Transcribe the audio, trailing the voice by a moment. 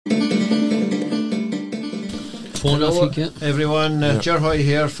phone off, everyone. Ger Hoy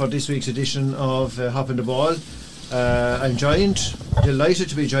here for this week's edition of Hopping the Ball. I'm delighted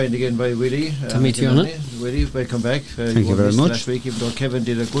to be joined again by Willie. Willie, welcome back. Thank you very much. Last week, even though Kevin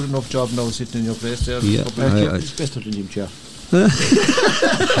did a good enough job now sitting in your place there. Yeah, it's better than him, Chair.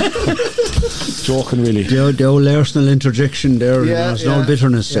 Joking, really. The old Arsenal interjection there. There's no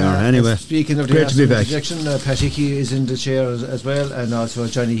bitterness there. Anyway, speaking of the great to be back. Interjection, Pat Hickey is in the chair as well, and also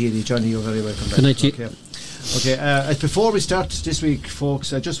Johnny Healy. Johnny, you're very welcome back. Good night, Okay, before we start this week,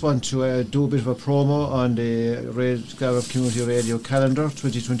 folks, I just want to do a bit of a promo on the Scariff Community Radio calendar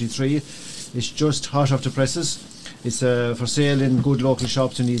 2023. It's just hot off the presses. It's for sale in good local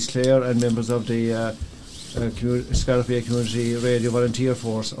shops in East Clare, and members of the Scariff Bay Community Radio Volunteer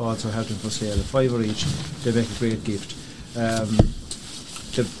Force also have them for sale. $5 each. They make a great gift.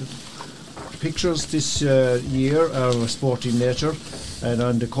 The pictures this year are sporting nature, and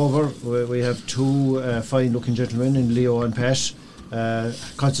on the cover we have two fine looking gentlemen in Leo and Pat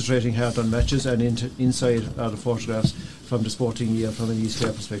concentrating hard on matches, and inside are the photographs from the sporting year from an East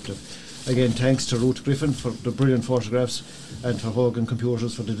Clare perspective. Again, thanks to Ruth Griffin for the brilliant photographs, and for Hogan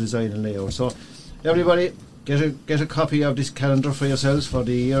Computers for the design and layout. So everybody, get a copy of this calendar for yourselves for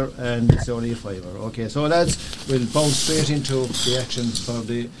the year, and it's only $5. Okay, so lads, we'll bounce straight into the action for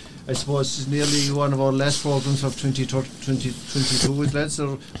the, I suppose it's nearly one of our last programmes of 2022 with lads,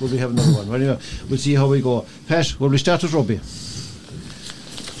 or will we have another one? Well, anyway, we'll see how we go. Pat, will we start with rugby?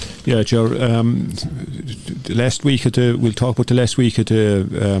 Yeah, Joe. The last week we'll talk about the last week of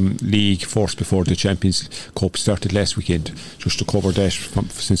the league first before the Champions Cup started last weekend, just to cover that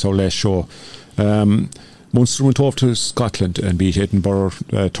since our last show. Munster went off to Scotland and beat Edinburgh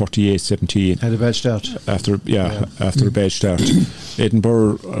 38-17. Had a bad start. After a bad start.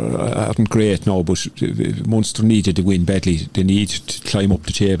 Edinburgh aren't great now, but Munster needed to win badly. They need to climb up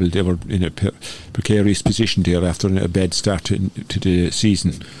the table. They were in a precarious position there after a bad start to the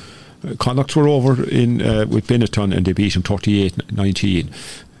season. Connacht were over with Benetton, and they beat them 38-19.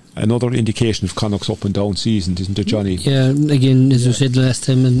 Another indication of Connacht's up and down season, isn't it, Johnny? Yeah, again, as you said last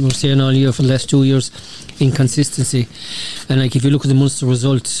time, and we're saying all year for the last 2 years, inconsistency. And like, if you look at the Munster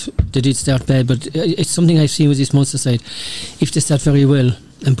result, they did start bad, but it's something I've seen with this Munster side. If they start very well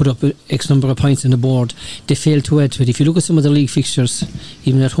and put up X number of points on the board, they fail to add to it. If you look at some of the league fixtures,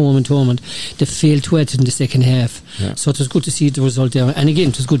 even at home and tournament, they fail to add in the second half. Yeah. So it was good to see the result there. And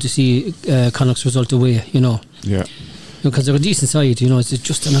again, it was good to see Connacht's result away, Yeah. Because they're a decent side, it's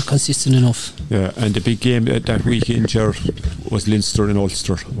just they're not consistent enough. Yeah, and the big game that weekend was Leinster and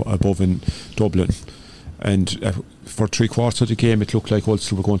Ulster above in Dublin, and for 3/4 of the game it looked like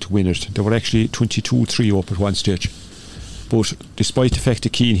Ulster were going to win it. They were actually 22-3 up at one stage, but despite the fact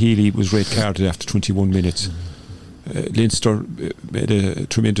that Cian Healy was red carded after 21 minutes, Leinster made a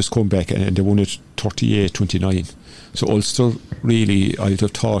tremendous comeback, and they won it 38-29. So Ulster really, I'd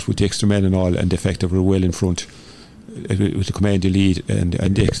have thought, with the extra men and all, and the fact that they were well in front with the commanding lead and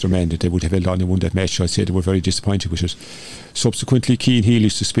the extra man, that they would have held on and won that match. I'd say they were very disappointed with it. Subsequently, Cian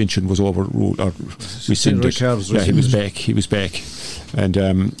Healy's suspension was overruled or rescinded. Yeah, he was back, and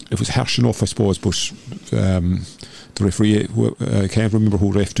it was harsh enough, I suppose, but the referee, I can't remember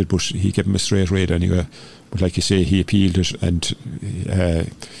who refed it, but he gave him a straight red anyway. But like you say, he appealed it, and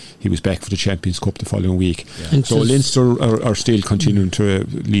he was back for the Champions Cup the following week. Yeah. So Leinster are still continuing to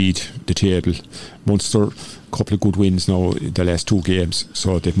lead the table. Munster, a couple of good wins now in the last 2 games,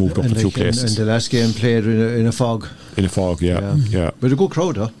 so they've moved up a few places. And the last game played in a fog. In a fog, yeah. With a good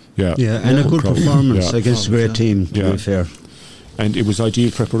crowd, though. Yeah, and a good performance against a great team, to be fair. And it was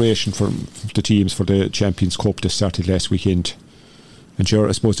ideal preparation for the teams for the Champions Cup that started last weekend. And sure,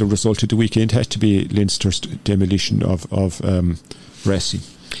 I suppose the result of the weekend had to be Leinster's demolition of Racing.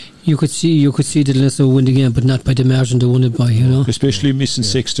 You could see that Leinster win the game, but not by the margin they won it by, Especially missing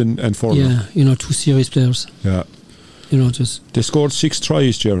Sexton and Furlong. Yeah, 2 serious players. Yeah. They scored 6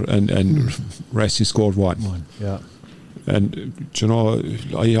 tries, Ger, and Racing scored 1. Yeah. And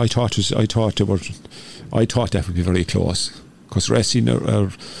I thought that would be very close, because Racing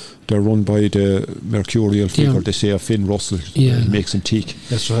they're run by the mercurial figure, they say, of Finn Russell. He makes them tick.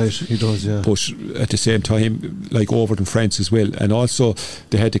 That's right, he does, yeah. But at the same time, like over in France as well, and also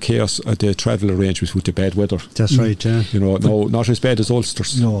they had the chaos at the travel arrangements with the bad weather. That's right, yeah. No, not as bad as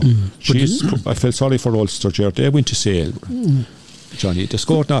Ulster's. No. I felt sorry for Ulster, Gerard. They went to Sale. Johnny, they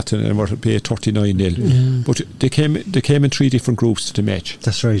scored nothing and were paid 39-0. But they came in 3 different groups to the match.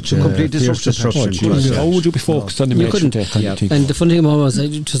 That's right. Complete disruption. How would you be focused on the match? And the funny thing was,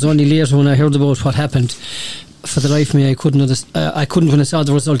 it was only later when I heard about what happened. For the life of me, I couldn't when I saw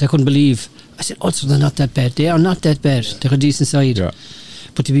the result, I couldn't believe. I said, Ulster, they're not that bad. They are not that bad. They're a decent side. Yeah.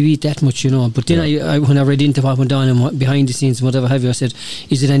 but to be beat that much, But then I when I read into what went on and behind the scenes and whatever have you, I said,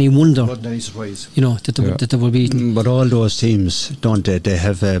 is it any wonder? Not any surprise, that they were beaten. But all those teams, don't they? They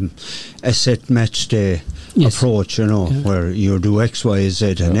have a set match day approach, where you do X, Y,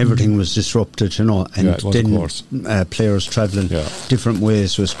 Z, and everything was disrupted, and then players travelling different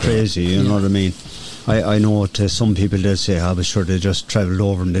ways was crazy. You know what I mean? I know to some people they'll say, I was sure they just travelled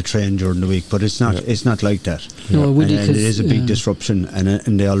over and they trained during the week, but it's not. It's not like that. No, and it is a big disruption,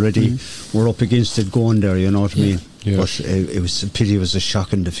 and they already were up against it going there. You know what I mean? Yeah. But it was a pity. It was a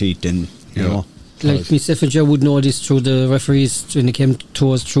shocking defeat. Then you know. Like myself and Joe would know this through the referees when they came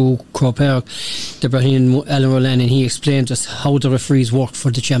to us through Crow Park. They brought in Alan Roland and he explained just how the referees work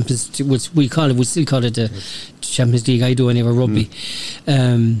for the Champions. We still call it the Champions League. I do anyway, rugby.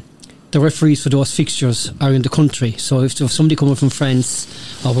 The referees for those fixtures are in the country. So if somebody coming from France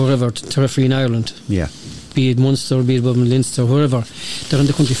or wherever to referee in Ireland, be it Munster, be it Leinster, wherever, they're in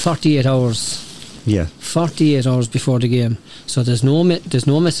the country 48 hours. 48 hours before the game. So there's no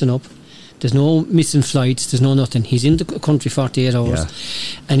messing up. There's no missing flights. There's no nothing. He's in the country 48 hours,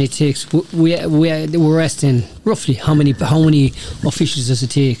 and it takes. We're asking roughly how many officials does it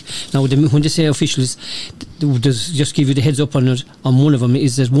take? Now, when they say officials, does just give you the heads up on it. On one of them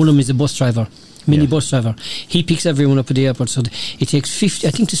is that one of them is a bus driver, bus driver. He picks everyone up at the airport. So it takes 50. I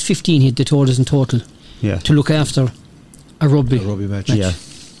think there's 15. They told us in total. To look after a rugby match.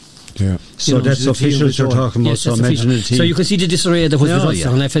 Yeah. So that's officials you're talking about. So imagine a team. So you can see the disarray that was with us,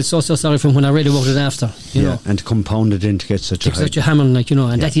 and I felt so sorry for him when I read about it after. You know, and compounded in to get such a hammering,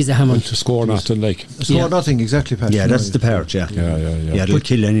 and that is a hammering. To score nothing, score nothing, exactly, Pat. Yeah, that's the part. Yeah, they'll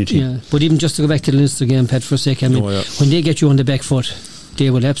kill any team. But even just to go back to the Leinster game, Pat, for a sec, I mean, when they get you on the back foot, they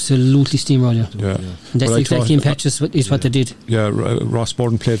will absolutely steamroll you. Yeah. And that's exactly in patches is what they did. Yeah, Ross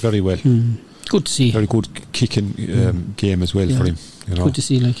Borden played very well. Good to see. Very good kicking game as well for him. Good to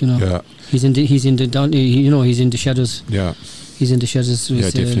see, he's in the shadows. Yeah. He's in the shadows.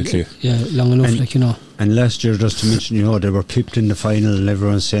 Definitely. Long enough, And last year, just to mention, they were pipped in the final, and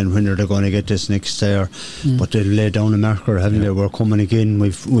everyone's saying when are they going to get this next year? But they've laid down a marker, haven't they? We're coming again.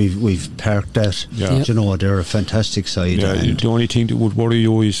 We've parked that. They're a fantastic side. Yeah. The only thing that would worry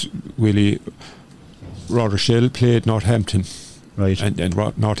you is really Rochelle played Northampton, right? And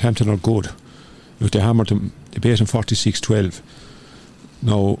Northampton are good. They hammered them. They beat them 46-12.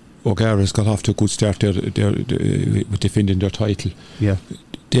 Now O'Gara's got off to a good start there. They're defending their title. Yeah.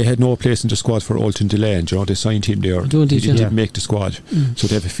 They had no place in the squad for Alton Deland. They signed him there. He didn't make the squad. So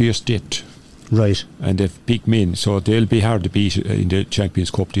they have a fierce depth. Right. And they've big men, so they'll be hard to beat in the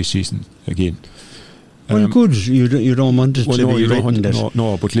Champions Cup this season again. Well, good. You don't want it to be written that.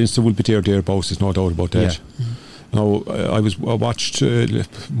 No, but Leinster will be thereabouts. There's no doubt about that. Now, I watched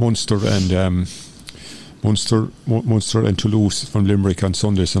Munster and Munster and Toulouse from Limerick on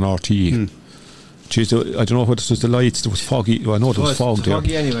Sundays on RTE. Jeez, I don't know whether it was the lights. There was foggy. Well, I know there was fog there.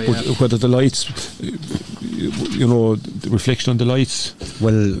 Anyway, but whether the lights, the reflection on the lights.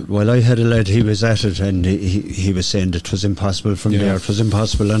 Well, I had a lad. He was at it, and he was saying that it was impossible from there. It was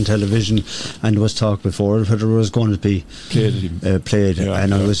impossible on television, and there was talk before whether it was going to be played.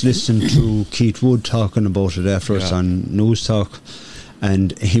 And I was listening to Keith Wood talking about it after us on News Talk.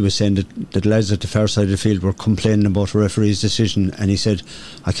 And he was saying that the lads at the far side of the field were complaining about the referee's decision, and he said,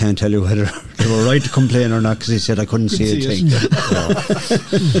 I can't tell you whether they were right to complain or not, because he said I couldn't see a thing.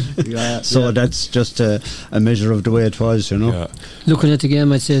 So that's just a measure of the way it was, Looking at the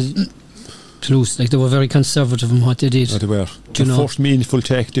game, I'd say Toulouse, they were very conservative in what they did. They were. The first meaningful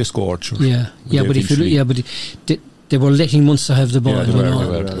take they scored. But they were letting Munster have the ball,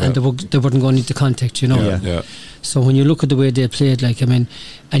 and they weren't going into contact, So when you look at the way they played, and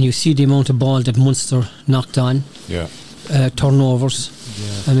you see the amount of ball that Munster knocked on, turnovers,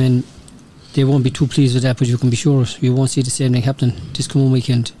 they won't be too pleased with that, but you can be sure you won't see the same thing happening this coming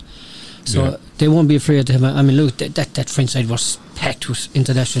weekend. So they won't be afraid to have. Look, that French side was packed with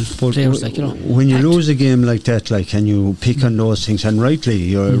international players, When you lose a game like that, and you pick on those things, and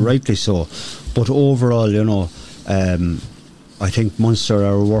rightly so, but overall, I think Munster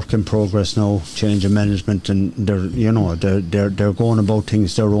are a work in progress now, change of management, and they're going about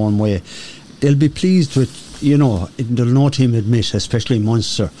things their own way. They'll be pleased with, there'll no team admit, especially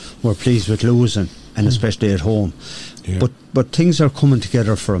Munster, were pleased with losing, and especially at home. Yeah. But things are coming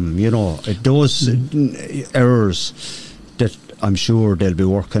together for them, those errors that I'm sure they'll be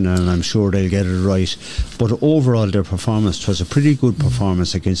working on, and I'm sure they'll get it right. But overall, their performance was a pretty good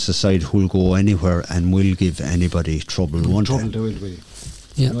performance against the side who'll go anywhere and will give anybody trouble. No doubt.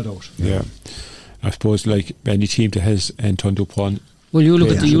 Yeah. I suppose, like any team that has Antoine Dupont Well, you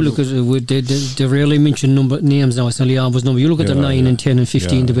look at they rarely mention names now. It's only Alva's number. You look at the 9 and 10 and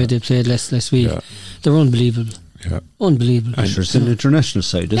 15 the way they played last week. Yeah. They're unbelievable. Yeah. Unbelievable. And it's an international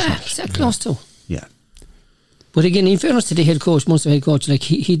side, isn't it? Exactly. Also. Yeah. But again, in fairness to the head coach, Munster head coach, like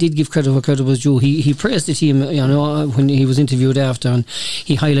he did give credit where credit was due. He praised the team, when he was interviewed after, and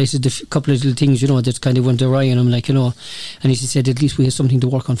he highlighted the couple of little things, that kind of went awry in him, and he said at least we have something to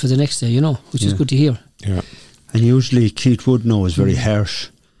work on for the next day, which is good to hear. Yeah. And usually Keith Wood is very harsh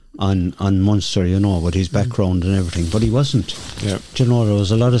on Munster, with his background and everything, but he wasn't. Yeah. Do there was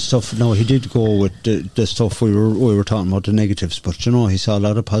a lot of stuff. No, he did go with the stuff we were talking about, the negatives, but he saw a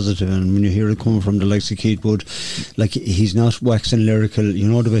lot of positive, and when you hear it coming from the likes of Keith Wood, like, he's not waxing lyrical,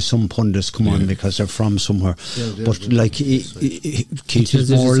 the way some pundits come on because they're from somewhere, but like Keith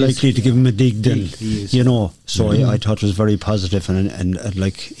is more likely to give him a dig than, so I thought it was very positive, and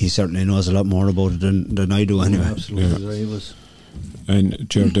like, he certainly knows a lot more about it than I do anyway. Absolutely, he was. And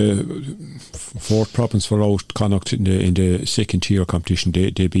the fourth province for out Connacht in the second tier competition,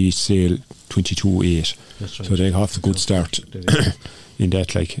 they beat Sale 22-8. That's right. So they have a good start in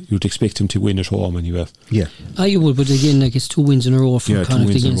that. Like, you'd expect them to win at home anyway. Yeah. You would, but again, like, it's 2 wins in a row for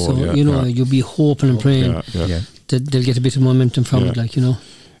Connacht again. So you'll be hoping and praying that they'll get a bit of momentum from it. Like,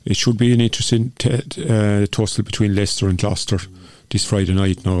 It should be an interesting tussle between Leicester and Gloucester this Friday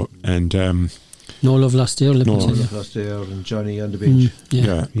night now, and. No love last year, let me tell you. Last year, and Johnny on the bench.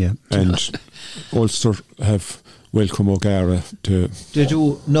 Yeah. And Ulster have welcome O'Gara to. They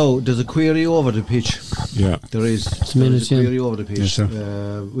do. No, there's a query over the pitch. Yeah, there is. There's a query over the pitch. Yes,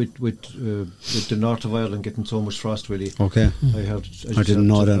 with the north of Ireland getting so much frost, really. Okay. I didn't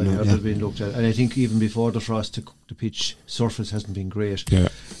know that. I heard it being looked at, and I think even before the frost, the pitch surface hasn't been great. Yeah.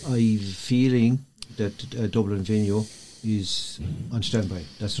 I'm feeling that Dublin venue is on standby.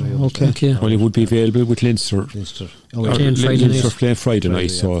 That's right. Okay. Well, it would be available with Leinster. Leinster playing Friday night,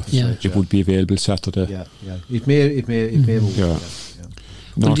 so it would be available Saturday. Yeah. It may move. Yeah.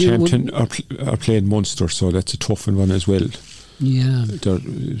 Northampton are playing Munster, so that's a tough one as well. Yeah.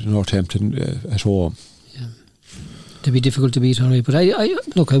 Northampton at home. Yeah. They'd be difficult to beat, alright. But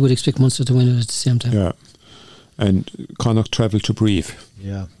I would expect Munster to win it at the same time. Yeah. And Connacht travel to Brive.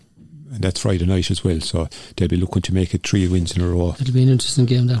 Yeah. And that's Friday night as well, so they'll be looking to make it 3 wins in a row. It'll be an interesting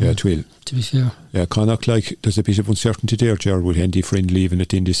game, that one. Yeah, it will. To be fair. Yeah, Connacht, there's a bit of uncertainty there, Gerard, with Andy Friend leaving at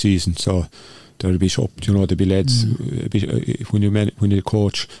the end of the season, so there'll be up, there'll be lads, when you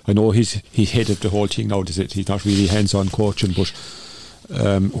coach, I know he headed the whole thing now, he's not really hands-on coaching, but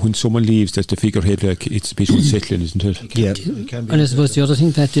when someone leaves, that's the figurehead, it's a bit unsettling, isn't it? Yeah. And I suppose the other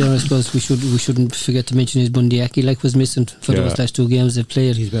thing that there, I suppose we shouldn't forget to mention is Bundyaki, was missing for those last 2 games they've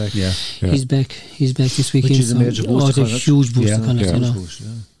played. He's back. Yeah. He's back this weekend. Which is a major boost. It's a huge boost to Connacht,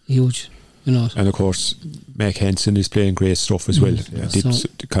 huge. And of course, Mac Hansen is playing great stuff as well.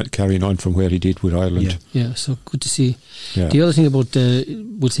 Carrying on from where he did with Ireland. Yeah, so good to see. Yeah. The other thing about the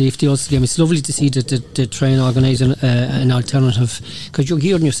safety also game, it's lovely to see that they try and organise an alternative, because you're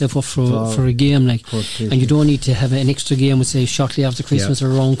gearing yourself up for a game, and you don't need to have an extra game, with say shortly after Christmas or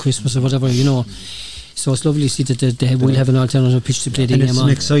around Christmas or whatever, So it's lovely to see that they will have an alternative pitch to play the game on. And it's an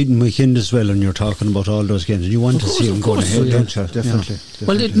exciting weekend as well, and you're talking about all those games, and you want to see them going ahead, don't you? Definitely.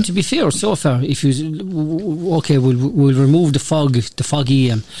 Well, to be fair, so far, if we'll remove the foggy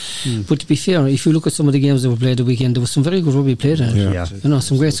game, but to be fair, if you look at some of the games that were played the weekend, there was some very good rugby played in it.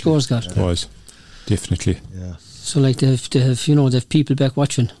 Some great scores got. It was, definitely. Yeah. So they have people back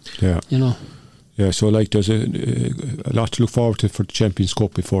watching. Yeah. Yeah, so there's a lot to look forward to for the Champions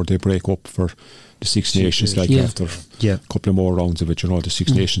Cup before they break up for the Six Nations. After a couple of more rounds of it, the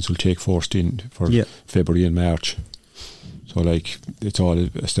Six Nations will take first in for February and March. So it's all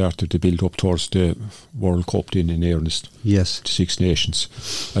a start of the build up towards the World Cup in earnest. Yes, the Six Nations.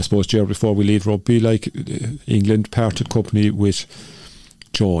 I suppose, Gerard, before we leave rugby, England parted company with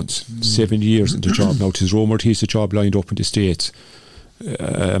Jones. 7 years in the job now. It is rumoured he's the job lined up in the States.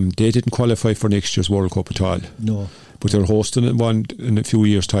 They didn't qualify for next year's World Cup at all. No. But they're hosting one in a few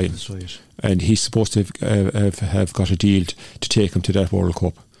years' time. That's right. And he's supposed to have got a deal to take him to that World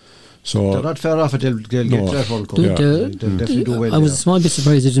Cup. So they're not far off it. They'll get that World Cup. They'll definitely do well. I was a small bit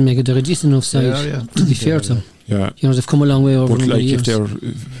surprised they didn't make it. They're a decent enough side, to be fair to them. Yeah. They've come a long way over the years.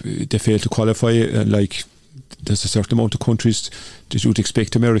 If they fail to qualify, there's a certain amount of countries that you'd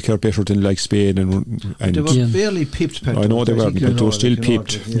expect America are better than Spain and they were barely pipped. I know they weren't, but they were still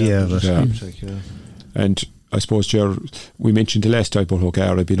pipped. And I suppose, Gerard, we mentioned the last time about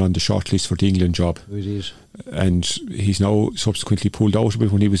O'Gara being on the shortlist for the England job. We did. And he's now subsequently pulled out of it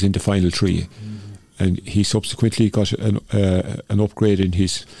when he was in the final 3. And he subsequently got an upgrade in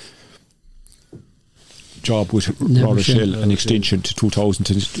his job with La La Rochelle, Rochelle. an extension to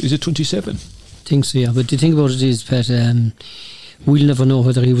 2000. Is it 27? Think so, yeah. But the thing about it is, Pat, we'll never know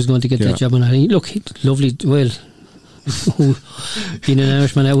whether he was going to get that job or not. Look, lovely. Well, being an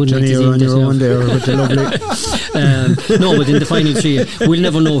Irishman, I wouldn't Johnny, like to you're on see your own there with the lovely. no, but in the final three, we'll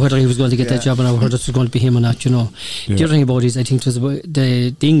never know whether he was going to get that job or not, whether it was going to be him or not, The other thing about it is, I think it was about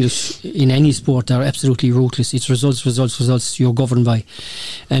the English in any sport are absolutely ruthless. It's results you're governed by.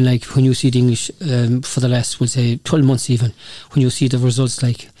 And like when you see the English for the last, we'll say 12 months even, when you see the results,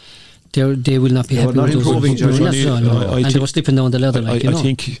 like they will not be happy not with those improving, results. Johnny. And they were slipping down the ladder. I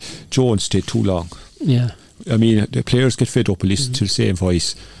think Jones stayed too long. Yeah. I mean, the players get fed up and listen to the same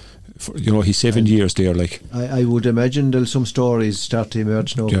voice. He's 7 years there. Like I would imagine there'll some stories start to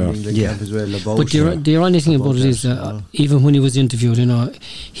emerge now from England camp as well about. But the only thing about it is that even when he was interviewed,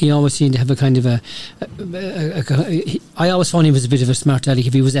 he always seemed to have a kind of I always found him as a bit of a smart aleck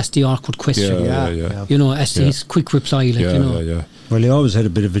if he was asked the awkward question. As to his quick reply, Well, he always had a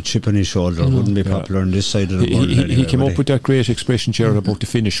bit of a chip on his shoulder. Wouldn't be popular on this side of the world. He came up with that great expression, Gerard, about the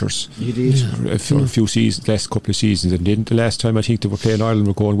finishers. He did. For a few seasons, last couple of seasons, and then the last time I think they were playing Ireland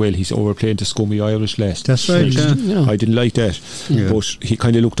were going well. He's overplaying the scummy Irish last. That's right. I didn't like that, but he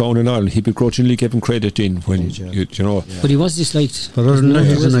kind of looked down on Ireland. He begrudgingly gave him credit in when But he was disliked. But other than that,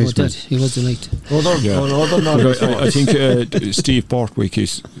 he's a nice man. He was disliked. I think Steve Borthwick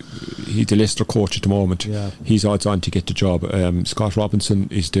he's the Leicester coach at the moment. He's odds on to get the job. Scott Robinson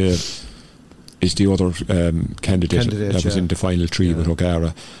is the other candidate that was in the final three with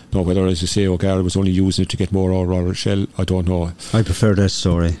O'Gara. Now, whether, as you say, O'Gara was only using it to get more or Rochelle, I don't know. I prefer that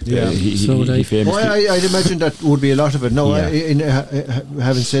story. He famously. I'd imagine that would be a lot of it. No,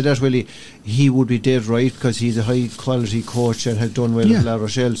 having said that, Willie, he would be dead right because he's a high quality coach and has done well with La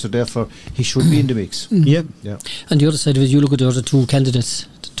Rochelle, so therefore he should be in the mix. Yeah. And the other side of it, you look at the other two candidates,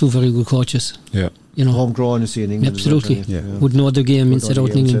 two very good coaches. Yeah. Homegrown, you see, in England. Absolutely. Would know the game inside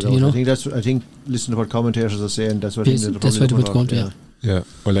out in England. I think listen to what commentators are saying. That's what England are probably going to. Yeah.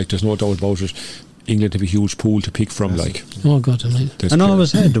 Well, there's no doubt about it. England have a huge pool to pick from. Oh God, I mean. And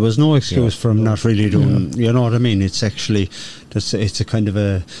always had. There was no excuse for him not really doing. You know what I mean? It's actually it's a kind of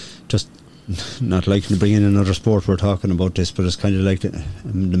a just. Not liking to bring in another sport we're talking about this, but it's kind of like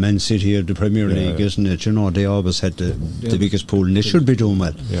the Man City of the Premier League, isn't it? They always had the biggest pool and they should be doing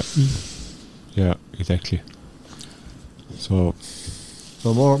well. Yeah, exactly. So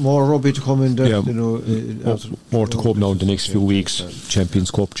more rugby to come in there. More to come now in the next few weeks.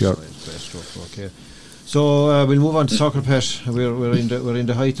 Champions Cup, Okay. So we'll move on to soccer, Pat. We're in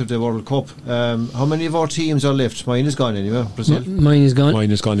the height of the World Cup. How many of our teams are left? Mine is gone anyway. Brazil. Mine is gone.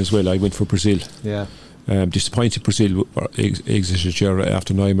 Mine is gone as well. I went for Brazil. Yeah. Disappointed Brazil exited here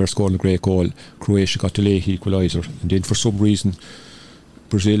after Neymar scoring a great goal. Croatia got the late equaliser, and then for some reason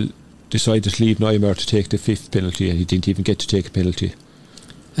Brazil decided to leave Neymar to take the fifth penalty, and he didn't even get to take a penalty.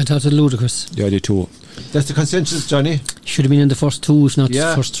 I thought it ludicrous. Yeah, I did too. That's the consensus, Johnny. Should have been in the first two, if not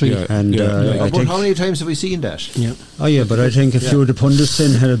the first three. And I think how many times have we seen that? Yeah. Oh yeah, but I think a few of the pundits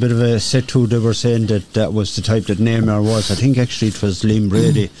then had a bit of a set to. They were saying that was the type that Neymar was. I think actually it was Liam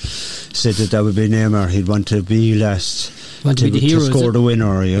Brady said that would be Neymar. He'd want to be last to score the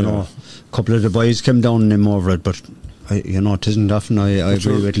winner. A couple of the boys came down on him over it, but it isn't often I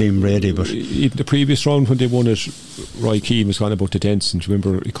agree with Liam Brady. But in the previous round when they won it, Roy Keane was on about the dancing. Do you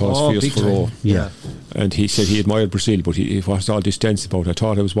remember he caused fierce furore? Yeah. And he said he admired Brazil, but he was all this dance about. I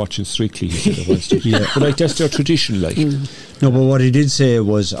thought I was watching Strictly. He said but that's their tradition, No, but what he did say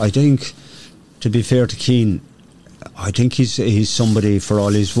was, I think, to be fair to Keane, I think he's somebody, for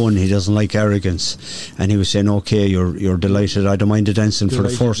all he's won, he doesn't like arrogance, and he was saying, okay, you're delighted, I don't mind the dancing for the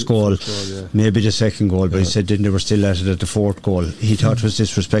first goal, maybe the second goal, but he said then they were still at it at the fourth goal. He thought it was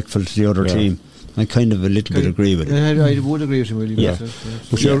disrespectful to the other team. I kind of a little bit agree with it. I would agree with him, really.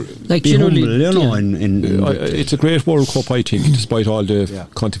 But you're like be generally, humble, it's a great World Cup, I think, despite all the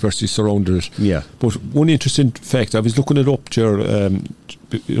controversy surrounding it. Yeah. But one interesting fact, I was looking it up there,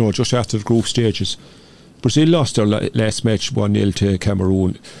 just after the group stages. Brazil lost their last match 1-0 to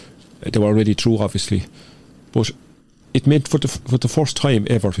Cameroon. They were already through, obviously, but it meant for the first time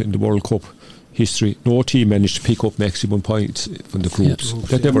ever in the World Cup history, no team managed to pick up maximum points from the groups.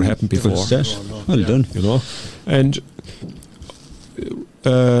 That never happened before. Well done. And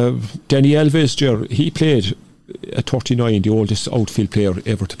Dani Alves, he played at 39, the oldest outfield player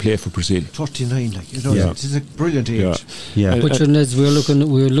ever to play for Brazil. 39, like, you know, Yeah. this is a brilliant age. Yeah. Yeah. And- But as we're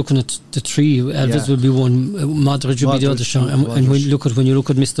looking at the three. Elvis will be one, Modric will be the other. Sean. And when you look at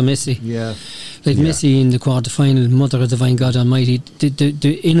Mr. Messi, Yeah. like Messi in the quarter final, Mother of Divine God Almighty,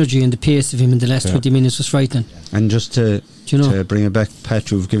 the energy and the pace of him in the last 20 minutes was frightening. And just to bring it back,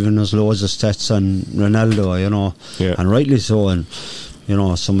 Pat, you've given us loads of stats on Ronaldo, you know, and rightly so, and you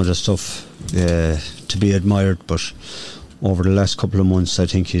know, some of the stuff to be admired, but over the last couple of months I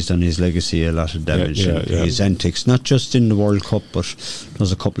think he's done his legacy a lot of damage. His antics, not just in the World Cup, but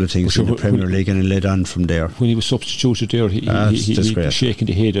there's a couple of things in the Premier League, and he led on from there. When he was substituted there, he was shaking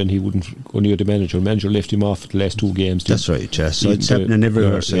the head and he wouldn't go near the manager. The manager left him off at the last 2 games. That's right, yeah. So it's happening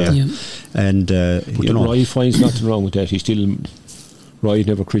everywhere. And but you know, Roy finds nothing wrong with that. Roy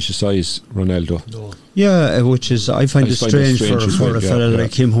never criticised Ronaldo. No. Yeah, which is, I find it strange for a fella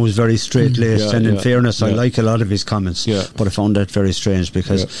like him who's very straight-laced, and in fairness I like a lot of his comments, but I found that very strange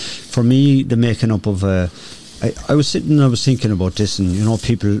because for me the making up of I was sitting and I was thinking about this, and you know,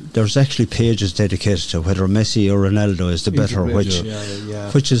 people, there's actually pages dedicated to whether Messi or Ronaldo is the better,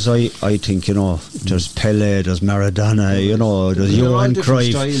 which is I think, you know, there's Pele, there's Maradona, you know, there's Johan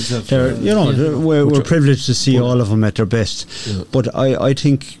Cruyff, you know, we're privileged to see all of them at their best, but I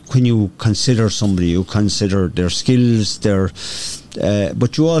think when you consider somebody, you consider their skills,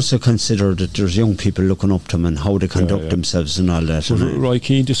 but you also consider that there's young people looking up to them and how they conduct themselves and all that. Roy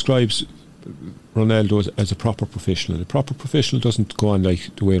Keane describes Ronaldo as a proper professional. A proper professional doesn't go on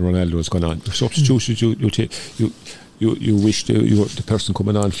like the way Ronaldo has gone on. For substitutions, you wish the person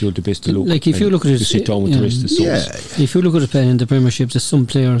coming on feel the best to look. Like if you look at it, sit down with the rest of the subs. If you look at it playing in the Premiership, there's some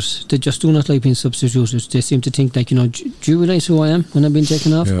players they just do not like being substituted. They seem to think, like, you know, do you realise who I am when I've been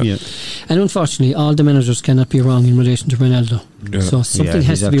taken off? Yeah. And unfortunately, all the managers cannot be wrong in relation to Ronaldo. So something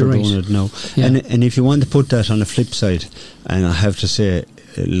has to be right. And if you want to put that on the flip side, and I have to say,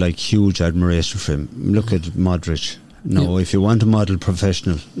 like, huge admiration for him. Look at Modric. No, if you want a model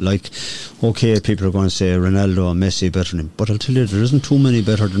professional, like, okay, people are going to say Ronaldo or Messi better than him, but I'll tell you, there isn't too many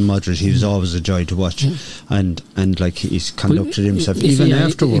better than Modric. He was always a joy to watch, and like, he's conducted himself even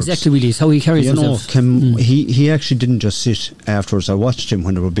afterwards. Exactly, really, is how he carries himself. He actually didn't just sit afterwards. I watched him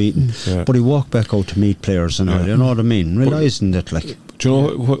when they were beaten, but he walked back out to meet players and all. You know what I mean? Realising that, like, do you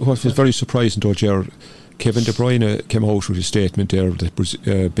know what was very surprising though, Gerard? Kevin De Bruyne came out with a statement there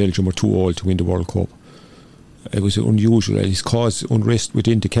that Belgium were too old to win the World Cup. It was unusual. It's caused unrest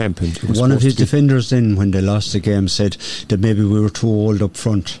within the camp. And one of his defenders then, when they lost the game, said that maybe we were too old up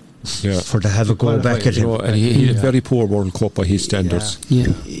front for to have a go back at him. And he had a very poor World Cup by his standards.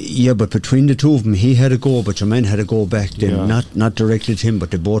 Yeah, but between the two of them, he had a go, but Jermaine had a go back then, not directly to him,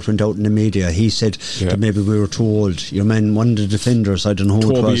 but they both went out in the media. He said that maybe we were too old. Jermaine, one of the defenders, I don't know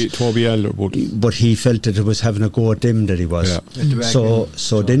who it was, Toby Alder, but he felt that it was having a go at them that he was.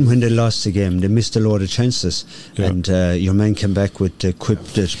 So then when they lost the game, they missed a load of chances, and Jermaine came back with the quip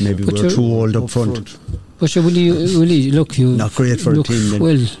that maybe we were too old up front. But will you look, you not great for a team then.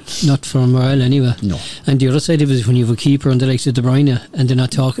 Well, not for morale anyway. No. And the other side of it is when you have a keeper and the likes of De Bruyne and they're not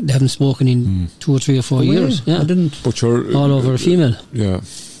talking, they haven't spoken in 2 or 3 or 4 years. I didn't. But you're all over a female. Yeah.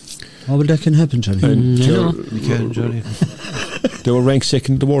 Oh, well, that can happen, Johnny. You can, Johnny. They were ranked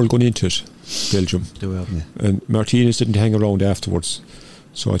second in the world going into it, Belgium. They were. And Martinez didn't hang around afterwards.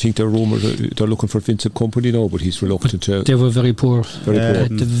 So I think they're looking for Vincent Kompany now, but he's reluctant to. They were very poor.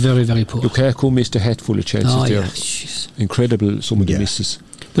 Very, very poor. Lukaku missed a hatful of chances there. Incredible, some of the misses.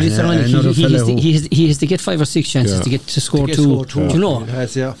 But it's ironic, he has to get 5 or 6 chances to score 2. You know,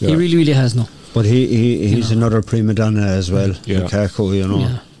 he really has no. But he's another prima donna as well. Lukaku, you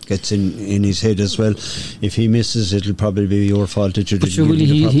know. Gets in his head as well. If he misses, it'll probably be your fault that you didn't give him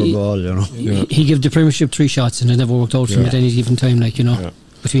the proper ball, you know. He gave the Premiership 3 shots and it never worked out for him at any given time, like, you know.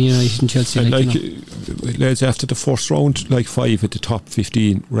 Between United and Chelsea, and lads, after the first round, like 5 at the top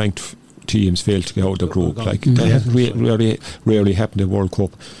 15 ranked teams failed to get out of the group. Like that rarely happened in the World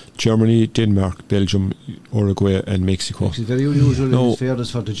Cup. Germany, Denmark, Belgium, Uruguay and Mexico. It's very unusual in fairness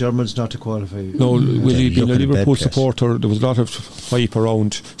for the Germans not to qualify. No, being a Liverpool supporter, there was a lot of hype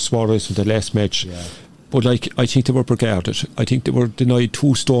around Suarez in the last match. But like, I think they were regarded. I think they were denied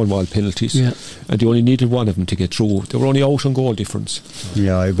 2 Stonewall penalties, and they only needed one of them to get through. They were only out on goal difference.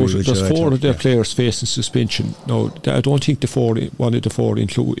 Yeah, I agree with you. There's 4 of their players facing suspension. Now, I don't think one of the 4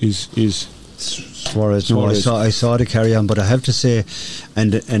 is Suarez. No, I saw the carry on, but I have to say,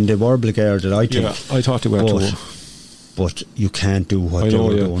 and they were regarded. I think. Yeah, I thought they were too. But you can't do what they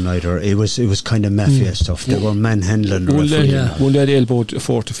were doing either. It was kind of mafia stuff. They were manhandling the referee. One lad elbowed a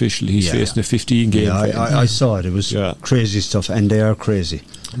 4th official. He's facing a 15 game. I saw it. It was crazy stuff, and they are crazy.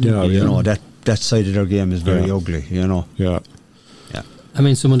 You know that that side of their game is very ugly, you know. Yeah. I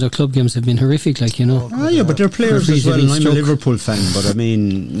mean, some of their club games have been horrific, like, you know. But they're players as well. And I'm a struck. Liverpool fan, but I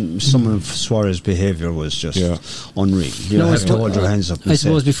mean, some of Suarez's behaviour was just unreal. You have to hold your hands up. And I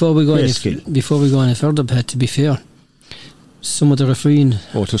suppose before we go any further, Pat, to be fair, some of the refereeing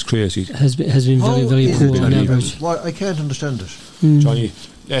it was crazy. has been very, very poor on average. Well, I can't understand it. Johnny,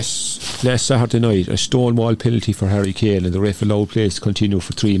 last Saturday night, a stonewall penalty for Harry Kane, and the ref allowed plays to continue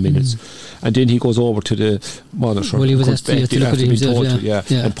for 3 minutes. And then he goes over to the monitor. Well, he was asked to look at it himself,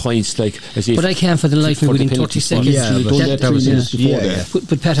 and points like as if. But I can't for the life of me within 30 seconds.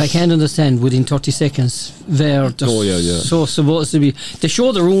 But Pat, I can't understand within 30 seconds. So supposed to be. They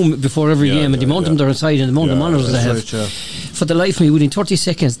show the room before every game, and the amount of them they're inside, and the amount of monitors they have. For the life of me, within 30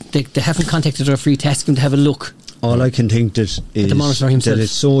 seconds, they haven't contacted the referee to ask him to have a look. All I can think is that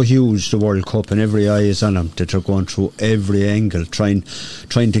it's so huge, the World Cup, and every eye is on them, that they're going through every angle trying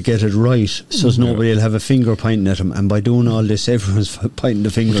to get it right, so nobody will have a finger pointing at them, and by doing all this everyone's pointing the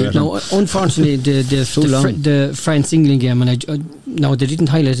finger at them. No, unfortunately the France-England game, and no, they didn't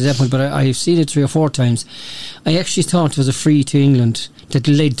highlight it at that point, but I've seen it 3 or 4 times. I actually thought it was a free to England that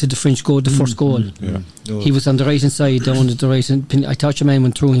led to the French goal, the first goal. He was on the right hand side, down at the right hand. I thought your man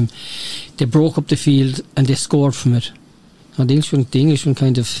went through him. They broke up the field and they scored from it. Now the English one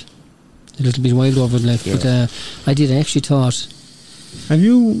kind of a little bit wild over the left, but I actually thought. Have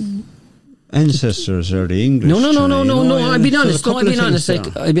you ancestors or the English? No. I've been honest.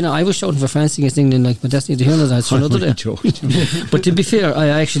 I was shouting for France against England, but that's neither here nor there. It's another day. But to be fair, I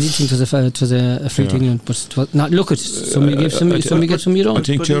actually did think it was a free to England, but it was not. Look at some you give, some you don't. I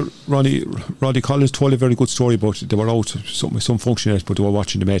think Roddy Collins told a very good story about it. They were out some functionaries, but they were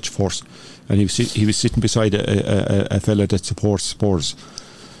watching the match first, and he was sitting beside a fella that supports Spurs.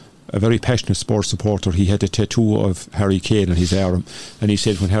 A very passionate sports supporter. He had a tattoo of Harry Kane on his arm, and he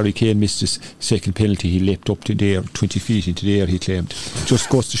said when Harry Kane missed his second penalty, he leapt up to the air, 20 feet into the air, he claimed. Just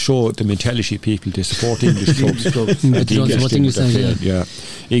goes to show the mentality of people. They support English clubs.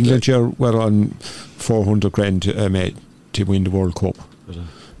 England were on 400 grand to win the World Cup.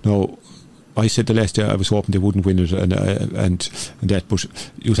 Now, I said the last day I was hoping they wouldn't win it, and that, but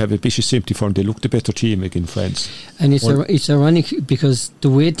you'd have a vicious sympathy for them. They looked the better team against France. And it's ironic because the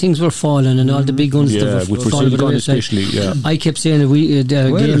way things were falling and all the big guns that were falling, especially. I kept saying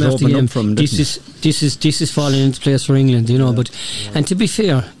game after game, this is falling into place for England, you know. But and to be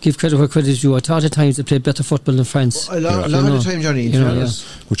fair, give credit where credit is due. I thought at times they played better football than France. A lot of the time, Johnny.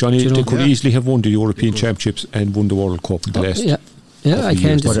 But Johnny, they could easily have won the European Championships and won the World Cup in the last. I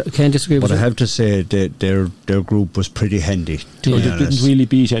can't disagree with that. But I have to say that their group was pretty handy. They didn't really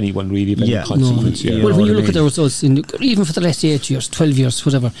beat anyone, really, by the consequence. Well, when you look at their results, even for the last 8 years, 12 years,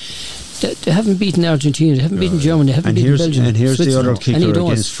 whatever, they haven't beaten Argentina, they haven't beaten Germany, they haven't beaten Belgium. And here's the other kicker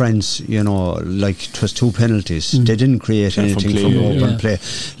against France, you know, like it was 2 penalties. They didn't create anything from open play.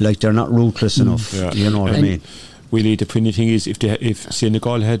 Like they're not ruthless enough, you know what I mean? Really, the funny thing is, if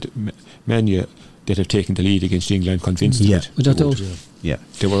Senegal had Mania, they'd have taken the lead against England convincingly. Without doubt.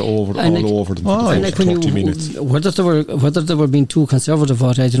 They were over them for the 30 minutes. Whether they were being too conservative,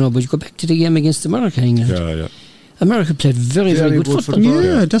 I don't know, but you go back to the game against America, England. America played very, very good football.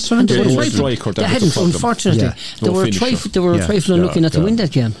 Yeah, that's what I'm saying. They hadn't, unfortunately. They were a trifle unlucky not to win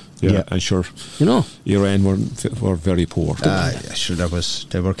that game. And sure, you know, Iran were very poor. Sure, they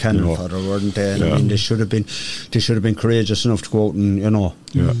were cannon fodder, weren't they? I mean, they should have been courageous enough to go out and, you know,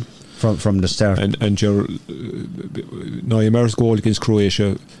 from the start. And Neuer's goal against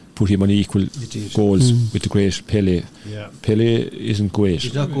Croatia put him on equal goals with the great Pele. Pele isn't great.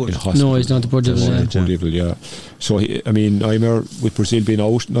 He's not good. No, he's not the poor devil. So Neuer, with Brazil being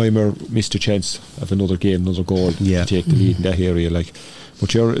out, Neuer missed a chance of another game, another goal to take the lead in that area.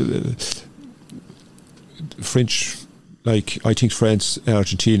 But French, I think France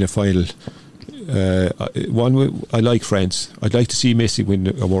Argentina final. I like France. I'd like to see Messi win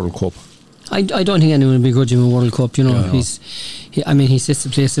a World Cup. I don't think anyone will begrudge him a World Cup. You know, he sets the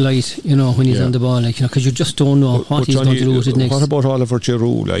place alight. You know, when he's on the ball, because you just don't know what he's going to do with it next. What about Oliver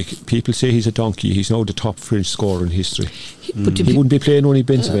Giroud? People say he's a donkey. He's now the top French scorer in history. He wouldn't be playing only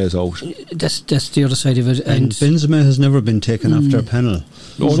Benzema's out. That's the other side of it. And Benzema has never been taken after a panel.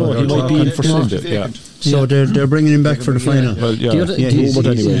 No, he might be in for Sunday. So they're bringing him back for the final. Well,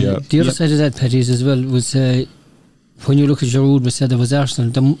 the other side of that, Petties, as well, was when you look at Giroud, we said there was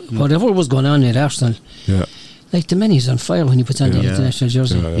Arsenal. Whatever was going on at Arsenal, the man, he's on fire when he puts on the international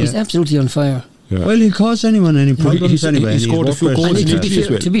jersey. He's absolutely on fire. Yeah. Well, he caused anyone any problems anyway. He scored a few goals And in Italy as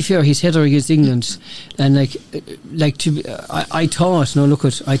well. to be fair, his header against England, and I thought,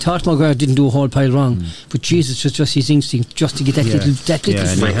 I thought McGrath didn't do a whole pile wrong, but Jesus, was just his instinct just to get that little Yeah, and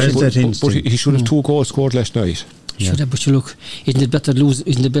he fraction. has that But instinct. he should have 2 goals scored last night. Should have, but you look, isn't it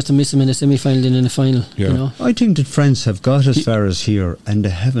better miss him in a semi-final than in a final? Yeah. You know? I think that France have got as far as here, and they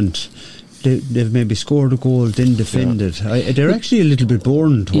haven't. They've maybe scored a goal, then defended. They're actually a little bit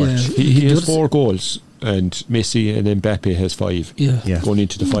boring to watch. He has 4 goals, and Messi and Mbappe has 5 Yeah. going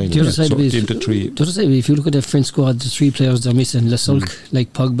into the final. The other side so of it them the 3. the other side of it, if you look at the French squad, the 3 players they're missing, Le Sulk,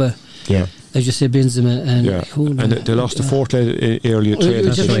 like Pogba, Yeah. as you say, Benzema, and and they lost the 4th earlier trade.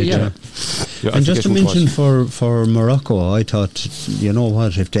 That's right, yeah. And just to mention for Morocco, I thought, you know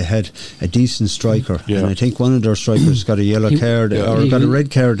what, if they had a decent striker, and I think one of their strikers got a yellow card or got a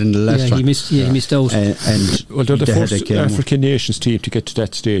red card in the last one. he missed out. And well, they're the they had first a game. African nations team to get to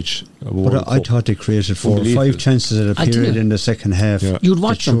that stage. But I thought they created 4 or 5 chances at a period in the second half. Yeah. You'd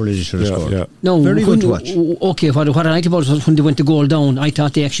watch them. Surely they should have scored. Yeah. No, very good to watch. Okay, what I liked about it was when they went to goal down, I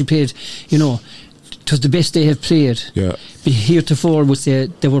thought they actually played, it was the best they have played. Yeah. But heretofore would say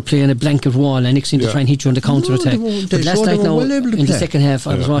they were playing a blanket wall and next thing to try and hit you on the counter attack. But last night now, in the second half,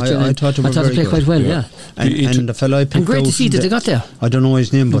 I was watching I thought they played quite well, And the fellow I picked And great to out see that they got there. I don't know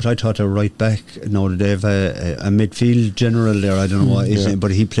his name, but I thought a right back. No, they have a midfield general there. I don't know what his name,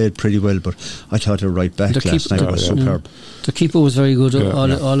 but he played pretty well. But I thought a right back last night was superb. The keeper was very good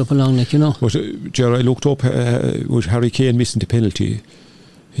all up along, But Gerard, I looked up with Harry Kane missing the penalty.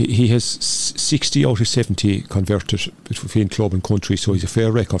 He has 60 out of 70 converted between club and country, so he's a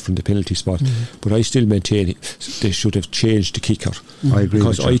fair record from the penalty spot. But I still maintain they should have changed the kicker. I agree,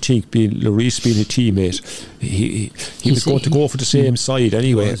 because I think Lloris being a teammate, he was going to go for the same side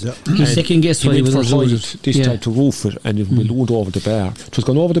anyway. He second guessed why he was avoided avoided. this time to roof it, and it ballooned over the bar. It was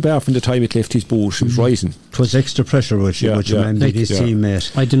gone over the bar from the time it left his boot. It was rising. It was extra pressure, which remembered his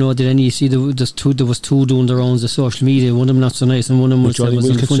teammate. I don't know, did any see there was 2 doing the rounds of social media, one of them not so nice and one of them was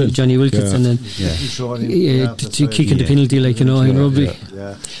Johnny Wilkinson and kicking the penalty in rugby.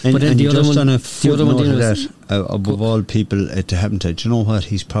 And, but then the other just one, on a the other one footnote then of that, above all people to happen to, do you know what,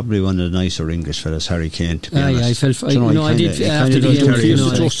 he's probably one of the nicer English fellas, Harry Kane, to be honest. I felt Do you know, I did after the does game. carry He was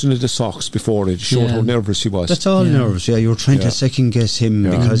himself. adjusting the socks before it showed how nervous he was. That's all nerves. Yeah, you're trying to second guess him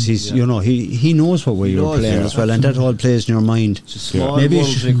because he's, he knows what way you're playing as well, and that all plays in your mind. It's a small Maybe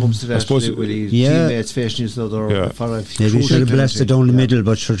world when it comes to that. With his teammates facing each other. Maybe he should have blasted down the middle,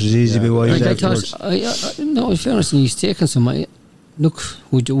 but sure, it's easy to be wise afterwards. In fairness, he's taken some. Look,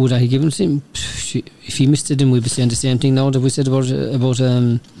 would I give him him? If he missed it, then we'd be saying the same thing now that we said about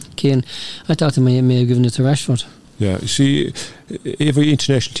Kane. I thought he may have given it to Rashford. Yeah, see, every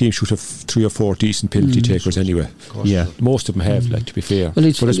international team should have 3 or 4 decent penalty takers anyway. Yeah, most of them have, to be fair.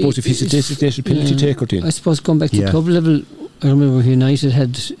 Well, but I suppose if he's a designated penalty taker, then I suppose going back to club level, I remember United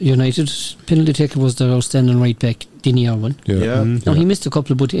penalty taker was their outstanding right back, Dinny Irwin. Now he missed a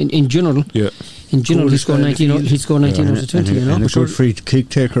couple, but in general, he scored 19. He scored 19 out of 20. And a good free kick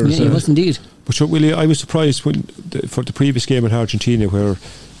taker. Yeah, he was indeed. But sure, Willie, I was surprised when for the previous game in Argentina where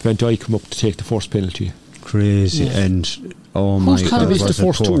Van Dijk came up to take the first penalty. Crazy, and oh my God, was the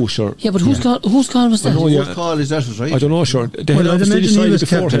first 2, sure. Yeah, but whose call was that? Whose call is that, right? I don't know, sure. They well, I'd imagine he was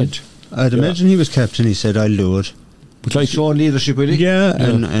captain. I'd imagine he was captain. He said, "I'll do it." But showing leadership, really. Yeah,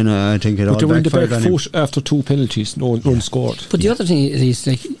 and I think it all backfired on him. After 2 penalties, no one scored. But the other thing is,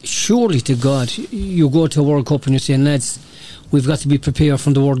 surely to God, you go to a World Cup and you're saying, lads, we've got to be prepared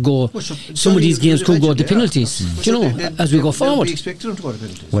from the word go. Some of these games could go to penalties. Do you know, as we go forward. We expected them to go to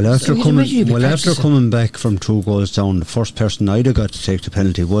penalties. Well, after coming back from 2 goals down, the first person I'd have got to take the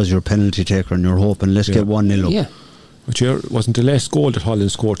penalty was your penalty taker, and you're hoping let's get 1-0 up. Yeah. But wasn't the last goal that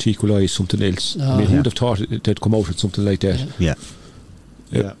Holland scored to equalise something else? I mean, who would have thought they'd come out with something like that? Yeah.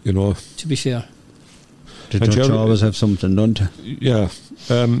 You know. To be fair. The Dutch always have something, don't they? Yeah.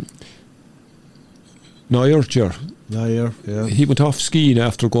 Neuer, yeah. He went off skiing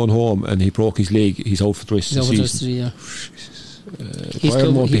after going home and he broke his leg. He's out for the rest of the season.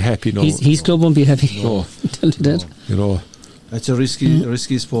 Bayern won't be happy now. His club won't be happy. No. Tell you that. You know. It's a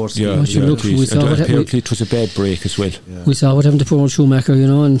risky sport. Apparently it was a bad break as well. We saw what happened to poor Schumacher,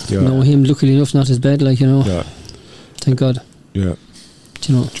 and now him, luckily enough, not as bad, Thank God. Yeah.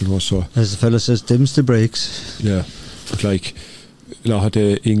 Do you know, so as the fella says, dims the brakes. Yeah. But a lot of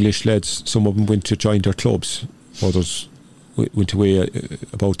the English lads, some of them went to join their clubs, others went away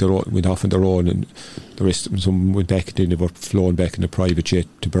about their own, went off on their own, and the rest of them, some went back, then they were flown back in a private jet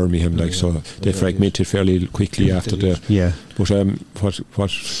to Birmingham, so they fragmented fairly quickly after the. But what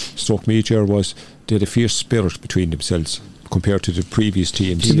struck me, Ger, was they had a fierce spirit between themselves, compared to the previous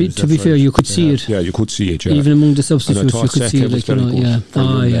teams. To be fair, you could see it. Yeah, you could see it. Yeah. Even among the substitutes, you could see it. was Like, you know, very good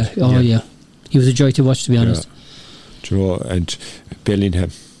for Lundell. yeah. He was a joy to watch, to be honest. Do you know, and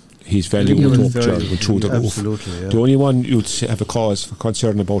Bellingham, his value He went was up very- through the roof. Absolutely, yeah. The only one you'd have a cause for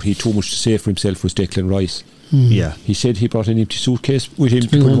concern about, he too much to say for himself, was Declan Rice. Yeah. He said he brought an empty suitcase with him to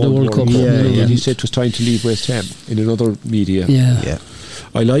bring bring home the home World Cup. Yeah. And he said it was time to leave West Ham in another media. Yeah.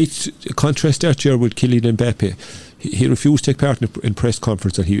 I liked a contrast that year with Kylian Mbappe. He refused to take part in press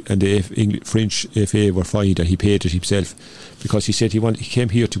conference that and the French FA were fined and he paid it himself, because he said he came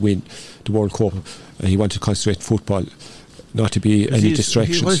here to win the World Cup and he wanted to concentrate on football, not to be any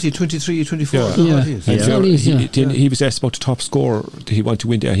distractions. What is he, 23, 24? Yeah. Oh, it is. And Yeah. there, Yeah. he was asked about the top score that he wanted to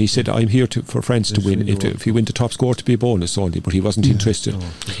win there. He said, I'm here for France to win. If he win the top score, to be a bonus only, but he wasn't interested.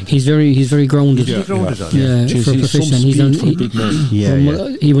 He's very grounded. He's grounded on, Yeah, Jeez, for a he's some professional. speed for a big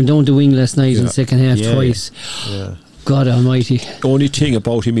man. He went down the wing last night in the second half Yeah. twice. Yeah. God almighty. The only thing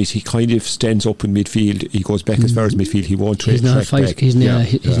about him is he kind of stands up in midfield. He goes back as far as midfield. He won't He's not a track fight. back. He's not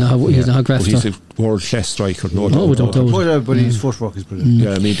a But grafter. he's a world class striker. No doubt without about it. doubt. But his footwork is brilliant.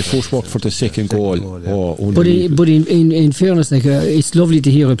 Yeah, I mean the footwork for the second goal. yeah. But in fairness, like it's lovely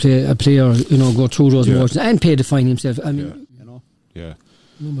to hear a player, you know, go through those motions and pay to fine himself. I mean, you know. Yeah.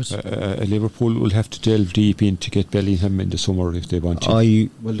 No, but Liverpool will have to delve deep in to get Bellingham in the summer if they want to. I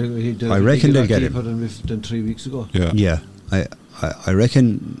reckon they'll get him. Than 3 weeks ago. Yeah. I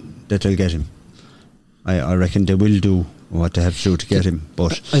reckon that they'll get him. I reckon they will do what they have to do to get him,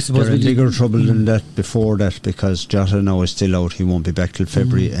 but I suppose they're in we did- bigger trouble than that before that, because Jota now is still out. He won't be back till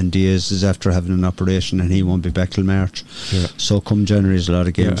February, and Diaz is after having an operation and he won't be back till March. Yeah. So come January there's a lot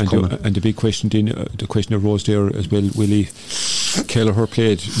of games coming. And the big question then, the question arose there as well, will he Kelleher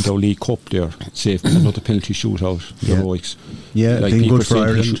played in the League Cup there, saved another penalty shootout, heroics. Yeah, like been people good for saying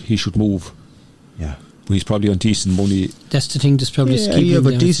Ireland. he should move. Yeah. But he's probably on decent money. that's the thing. That's probably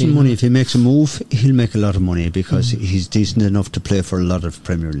But decent money. If he makes a move, he'll make a lot of money, because he's decent enough to play for a lot of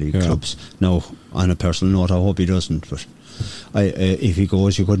Premier League clubs. Now, on a personal note, I hope he doesn't, but if he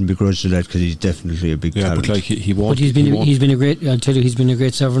goes, you couldn't begrudge that, because he's definitely a big talent. But like he won't. But he's been a great. I'll tell you, he's been a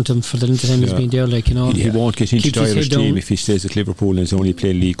great servant to him for the length of time he's been there. Like, you know, He won't get into Keeps the his Irish head down. team if he stays at Liverpool and is only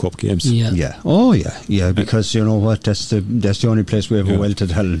playing League Cup games. Because you know what, that's the only place we have a wealth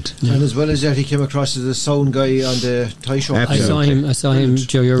of talent. And as well as that, he came across as a sound guy on the tie show. I saw him.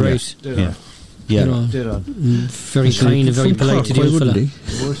 Joe, you're right. Dead Yeah. on. Yeah. You know, Dead on. very kind and very polite to the old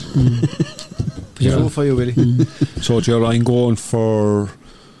fella. He's all for you, Willie. So, Joe, I'm going for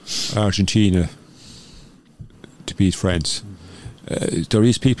Argentina to beat France. There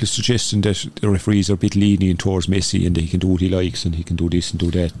is people suggesting that the referees are a bit lenient towards Messi and he can do what he likes and he can do this and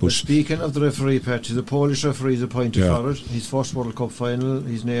do that. But But speaking of the referee part, the Polish referee is appointed for it. His first World Cup final.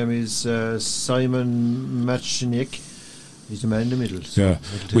 His name is Simon Macinek. He's the man in the middle. yeah,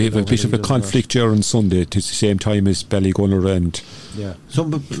 we have a bit of a conflict here on Sunday. It's the same time as Ballygunner and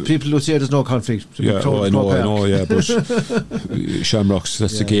some people will say there's no conflict. I know, yeah, but Shamrocks,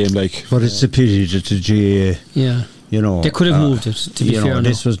 that's the game. Like, But it's a pity that the GAA, Yeah, you know, they could have moved it. To be fair,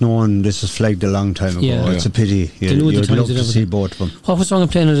 this was known. This was flagged a long time ago. Yeah. It's a pity. They knew the You'd times love and to see everything. both of them. what was wrong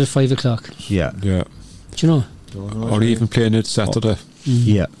with playing it at 5 o'clock? Yeah, yeah, Do you know or even playing it Saturday.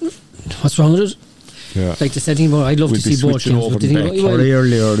 yeah. what's wrong with it? Yeah, Like the setting about, I'd love We'd to be see both switching games. over But the and thing back. about- Or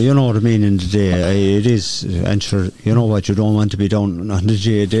earlier, you know what I mean, in the day, it is, and sure, you know what, you don't want to be down on the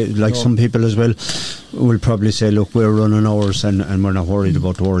GAA. Like some people as well will probably say, look, we're running ours and we're not worried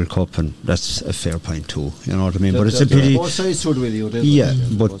about the World Cup, and that's a fair point too, you know what I mean. But it's a pity. Both sides should really. Yeah,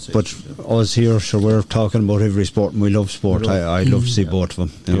 but us here, so we're talking about every sport and we love sport. I'd love to see both of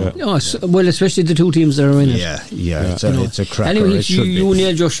them. You know? No, well, especially the two teams that are in it. Yeah, it's a cracker. Anyway, it should you be.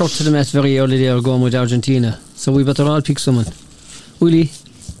 nailed your shot to the match very early there, going with Argentina. So we better all pick someone. Willie?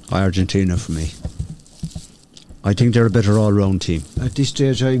 Argentina for me. I think they're a better all-round team. At this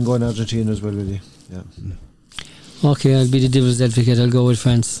stage, I'm going Argentina as well, really. Yeah. Okay, I'll be the devil's advocate. I'll go with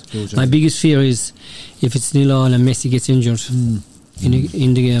France. Go, John. My biggest fear is if it's 0-0 and Messi gets injured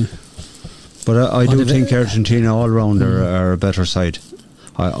in the game. But I do Whatever. think Argentina all-round are a better side.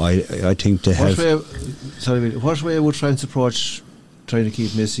 I think they have. What way would France approach trying to keep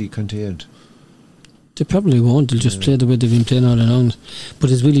Messi contained? They probably won't. They'll just play the way they've been playing all along.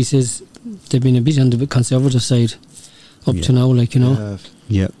 But as Willie says, they've been a bit on the conservative side up to now, like, you know.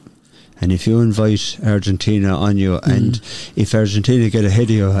 Yeah. And if you invite Argentina on you, and if Argentina get ahead of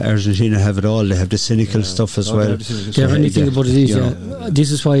you, Argentina have it all. They have the cynical stuff as well. The only thing about it is,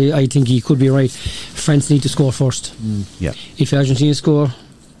 this is why I think he could be right. France need to score first. Yeah. If Argentina score,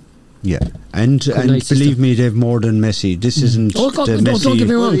 Yeah, and nice believe system. me, they've more than Messi. This isn't Oh, God, the don't Messi. get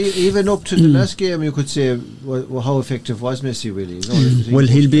me wrong. Well, even up to the last game, you could say, well, how effective was Messi really? You know, if you think Well,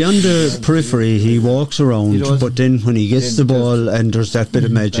 about he'll it. be on the periphery. He walks around, He does. but then when he gets Then the ball and there's that bit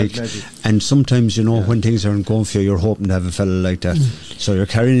of magic, that magic. and sometimes Yeah. when things aren't going for you, you're hoping to have a fella like that. So you're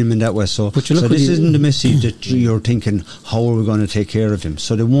carrying him in that way. So, But you look so at this the- isn't the Messi that you're thinking, how are we going to take care of him?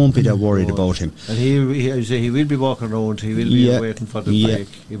 So they won't be that worried about him. And he will be walking around. He will be Yeah. waiting for the Yeah. break.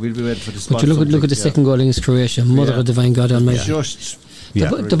 He will be waiting for the spot. But you look at the second goal against Croatia. Mother of divine God Almighty. Just Yeah.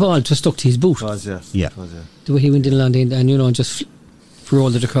 The ball just stuck to his boot. was Yeah. The way he went in landing and just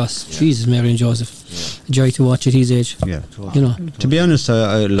rolled it across. Jesus, Mary and Joseph. A joy to watch at his age. Yeah. You know. To be honest,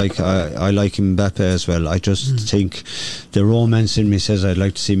 I like Mbappe as well. I just think the romance in me says I'd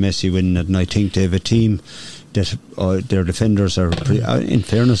like to see Messi win it, and I think they have a team that their defenders are pretty, in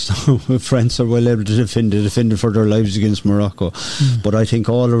fairness, France are well able to defend. They defended for their lives against Morocco, but I think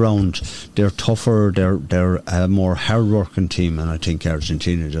all around they're tougher. They're a more hard-working team, and I think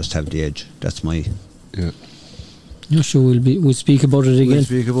Argentina just have the edge. That's my. Yeah. Not sure we'll speak about it We'll again.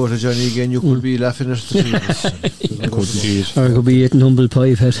 speak about it, Johnny, again. You could be laughing at the three of us. I could indeed. Or it could be eating humble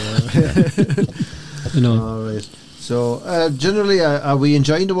pie head. You know. All right. So, generally, are we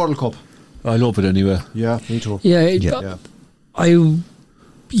enjoying the World Cup? I love it anyway. Yeah, me too. Yeah,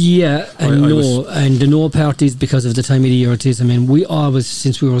 Yeah. No, and the no part is because of the time of the year it is. I mean, we always,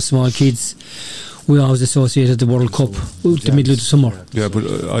 since we were small kids, we always associated the World Cup with the middle of the summer. Yeah, but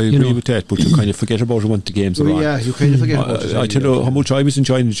I agree with that. But you kind of forget about it when the games are on. Yeah, you kind of forget about it. I tell you how much I was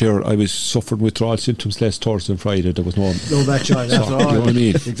enjoying it here. I was suffering withdrawal symptoms last Thursday and Friday. There was no match on. That's soccer, all. you know what I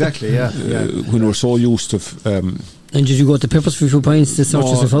mean? Exactly. Yeah. When we're so used to And did you go to Peppers for a few pints to sort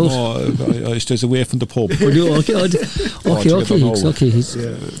yourself out? No, I stayed away from the pub. Would you? Okay, Hicks.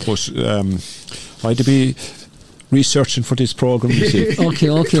 But I had to be researching for this programme, you see. Okay.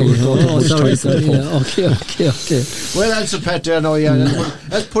 Sorry. Yeah, okay. Well answered, Pat, there now. Yeah,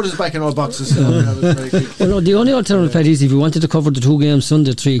 let's put us back in our boxes. That was very quick. Well, no, the only alternative, Pat, is if you wanted to cover the two games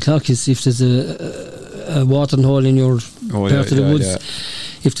Sunday at 3 o'clock, is if there's a watering hole in your part of the woods. Yeah.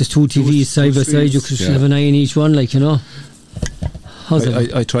 If there's two TVs side by side, you could have an eye in each one, like, you know. How's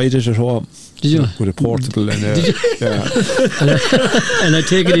that? I tried it at home. Did you? With a portable and Did you? yeah. And I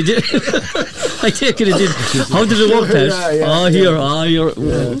take it it did. How did it work, Pat? Here.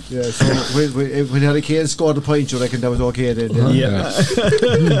 Yeah. So when Harry Kane scored the point, you reckon that was okay then? Yeah,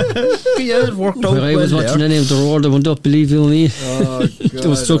 it worked out When I was well watching there. any of the roar that went up, believe you me, Oh, there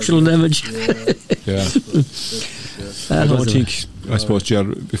was structural damage. Yeah. That I don't was a- think, I suppose, Ger,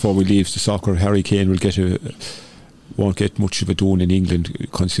 before we leave the soccer, Harry Kane will won't get much of a doing in England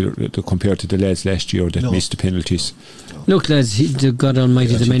compared to the lads last year that missed the penalties. Look, lads, the God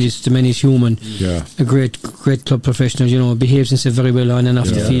Almighty, the man is human. Yeah. A great club professional, behaves himself very well on and off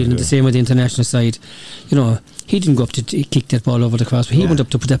the field, and the same with the international side. He didn't go up to kick that ball over the cross, but he went up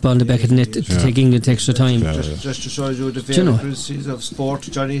to put that ball in the back of the net to take England extra time. Just to show you the you know? various of sport,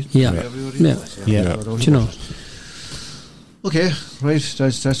 Johnny. Yeah. Everybody Yeah. knows, Yeah. Do you know? Okay, right.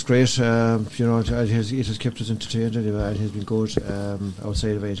 That's great. It has kept us entertained anyway, and has been good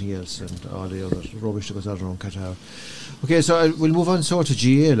outside of anything else and all the other rubbish that goes on around Qatar. Okay, so we'll move on to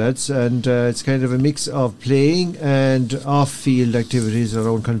GA, lads, and it's kind of a mix of playing and off-field activities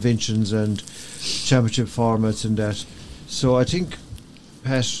around conventions and championship formats and that. So I think,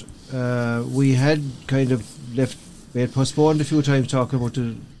 Pat, we had kind of we had postponed a few times talking about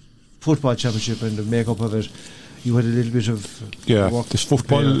the football championship and the make-up of it. You had a little bit of work this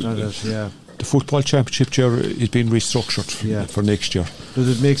football. on it, The football championship year is being restructured for next year. Does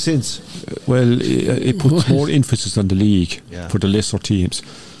it make sense? Well, it puts more emphasis on the league for the lesser teams.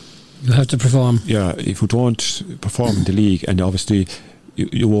 You have to perform. Yeah, if you don't perform in the league, and obviously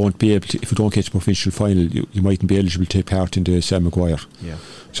you won't be able to, if you don't get to provincial final, you mightn't be eligible to take part in the Sam Maguire. Yeah.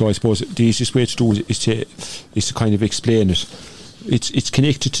 So I suppose the easiest way to do it is to kind of explain it. It's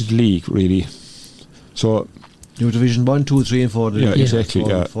connected to the league, really. So New Division 1, 2, 3 and 4. Exactly.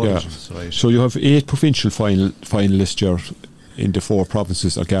 Four Yeah. divisions, right. So you have 8 provincial finalists here in the 4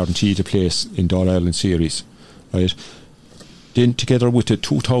 provinces are guaranteed a place in the All-Ireland series, right? Then together with the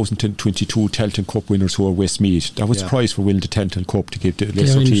 2022 Telton Cup winners who are Westmeath, that was the prize for winning the Telton Cup to give the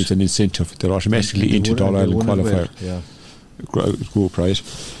lesser teams an incentive. They're automatically into the All-Ireland qualifier group, right?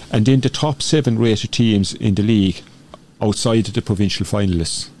 And then the top 7 rated teams in the league outside of the provincial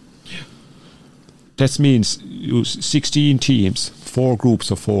finalists. That means 16 teams, 4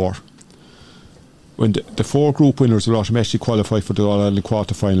 groups of 4. When the 4 group winners will automatically qualify for the All-Ireland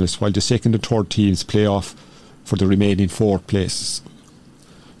quarter-finalists, while the second and third teams play off for the remaining 4th places.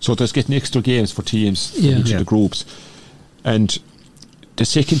 So there's getting extra games for teams from each of the groups. And the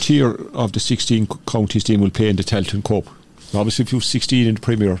second tier of the 16 counties team will play in the Tailteann Cup. Obviously, if you're 16 in the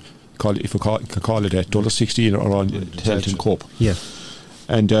Premier, if you can call it that, the other 16 are on the Tailteann Cup. Yeah.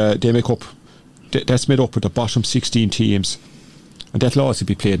 And they make up, that's made up with the bottom 16 teams. And that will also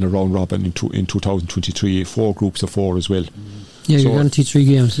be played in a round robin in 2023, 4 groups of 4 as well. Yeah, you're guaranteed 3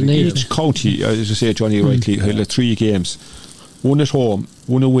 games. Each county, as you say, Johnny, rightly, will have 3 games. 1 at home,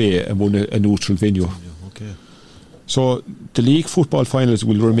 1 away, and 1 a neutral venue. Okay. So the league football finals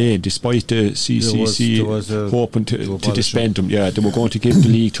will remain despite the CCC There was hoping to disband them. Yeah, they were going to give the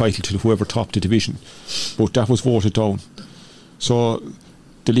league title to whoever topped the division, but that was voted down. So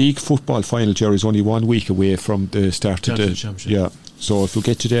the league football final, Jerry, is only 1 week away from the start of the championship. Yeah, so if we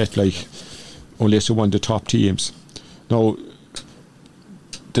get to that, like, unless you won the top teams. Now,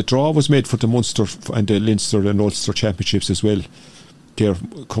 the draw was made for the Munster and the Leinster and Ulster championships as well. There,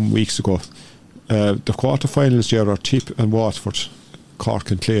 come weeks ago. The quarter-finals there are Tip and Waterford, Cork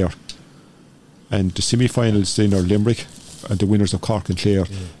and Clare, and the semi-finals then are Limerick and the winners of Cork and Clare.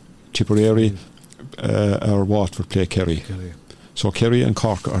 Tipperary or Waterford play Kerry. So Kerry and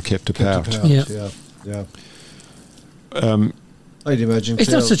Cork are kept apart. Yeah. I'd imagine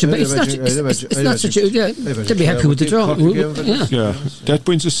It's not such a. It's not such a. Yeah, they'd be happy with the draw. Yeah, that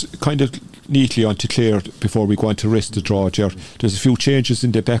brings us kind of neatly onto Clare before we go on to rest the draw. There's a few changes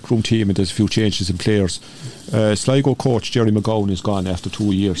in the backroom team and there's a few changes in players. Sligo coach Jerry McGowan is gone after 2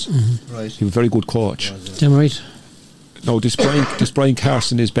 years. Right. He was a very good coach. Damn right. Now this Brian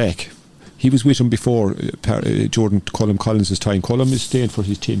Carson is back. He was with him before Jordan Colm Collins' time. Colm is staying for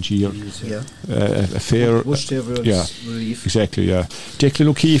his 10th year. A fair... relief. Exactly, yeah. Declan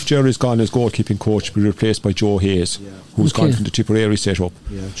O'Keefe, Jerry's gone as goalkeeping coach, to be replaced by Joe Hayes, who's gone from the Tipperary setup.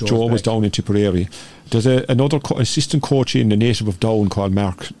 Joe was down in Tipperary. There's another assistant coach in, the native of Down, called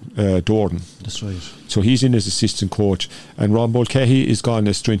Mark Dordan. That's right. So he's in as assistant coach, and Ron Mulcahy is gone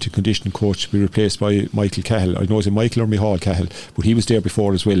as strength and conditioning coach, to be replaced by Michael Cahill. I know it's Michael or Micheál Cahill, but he was there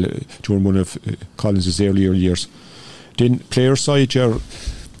before as well during one of Collins' earlier years. Then player side, 2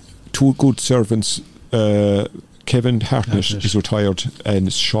 good servants. Kevin Hartnett is retired,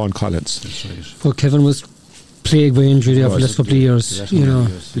 and Sean Collins. That's right. Well, Kevin was plagued by injury there for the last couple of years. You know,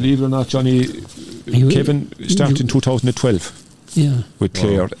 believe it or not, Johnny, Kevin started in 2012. Yeah. With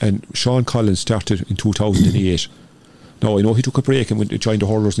Clare, and Sean Collins started in 2008. Now, I know he took a break and joined the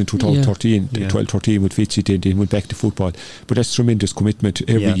Hurlers in 2013, 12-13 with Fitzy, then went back to football. But that's tremendous commitment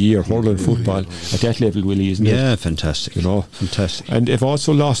every year, hurling football at that level, Willie, isn't it? Yeah, fantastic. You know, fantastic. And they've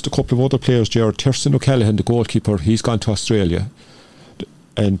also lost a couple of other players, Gerard. Terson O'Callaghan, the goalkeeper, he's gone to Australia.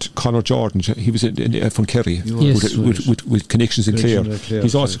 And Conor Jordan, he was from Kerry with connections in Clare.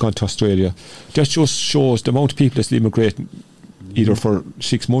 He's also gone to Australia. That just shows the amount of people that's immigrating either for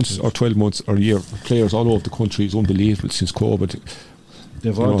 6 months or 12 months or a year. Players all over the country is unbelievable since COVID.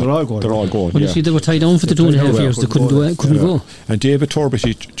 They're all going. Well, you see, they were tied down for the 2.5 years. They couldn't go. And David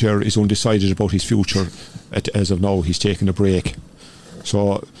Turbidge is undecided about his future. As of now, he's taking a break.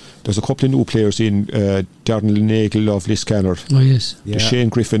 So there's a couple of new players in, Darren Nagle of Liscannor. Oh yes. Shane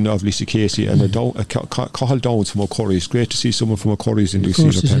Griffin of Lissy Casey, and Cahill Downs from O'Curry. It's great to see someone from O'Curry's in the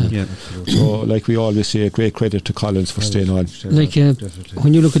senior panel. So, like we always say, great credit to Collins for staying on. Like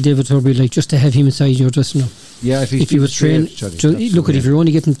when you look at David Turby, like just to have him inside your dressing room. Yeah, if he was trained, look at if you're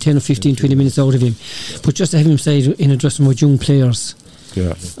only getting 10 or 15, 20 minutes out of him, but just to have him inside in a dressing room with young players.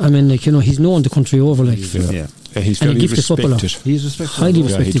 Yeah. I mean, like, you know, he's known the country over, like. He's very respected. He's respected. Highly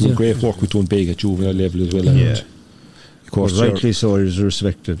respected. He's doing great work with Doonbeg at juvenile level as well. Of course, rightly so, he's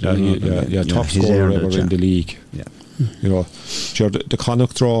respected. Top scorer ever in the league. You know, the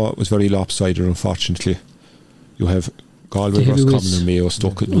Connacht draw was very lopsided, unfortunately. You have Galway, Roscommon and Mayo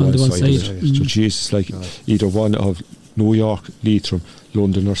stuck on one side. So Jesus, like either one of New York, Leitrim,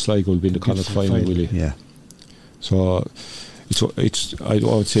 London or Sligo will be in the Connacht final, really. Yeah. So it's I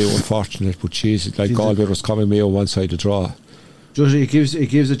would say unfortunate, but Jesus, like Galway, Roscommon, Mayo one side of draw. Just it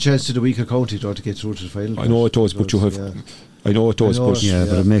gives a chance to the weaker county to get through to the final. I know it does, but you have. I know it does, but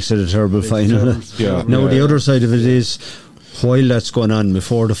it makes it a terrible final. Now the other side of it is, while that's going on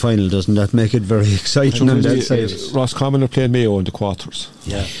before the final, doesn't that make it very exciting on that side? Roscommon are playing Mayo in the quarters.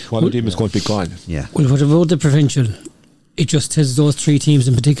 One of them is going to be gone. Well, what about the provincial? It just tells those 3 teams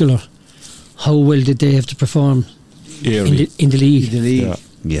in particular how well did they have to perform in the league.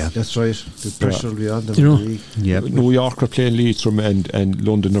 Yeah, that's right. The pressure will be on them. You know, in the league. New York are playing Leitrim and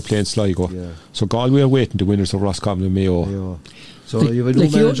London are playing Sligo. So Galway are waiting the winners of Roscommon and Mayo. So you have a new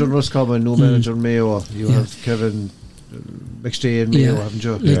manager in Roscommon, new manager in Mayo. You have Kevin McStay in Mayo, haven't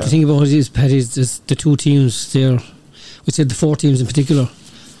you? Like the thing about it is, Paddy, is the 2 teams there. We said the 4 teams in particular: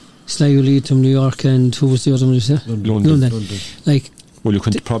 Sligo, Leitrim, New York, and who was the other one? You said London. Like Well, you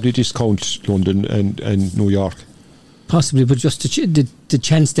can probably discount London and New York. Possibly, but just the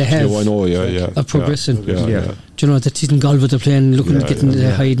chance they have I know, of progressing. Yeah. Do you know that isn't Galway they're playing, looking at getting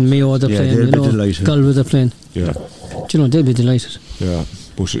the Hyde and Mayo they're playing, they'll you be know, delighted. Galway they're playing. Yeah. Do you know, they'll be delighted. Yeah.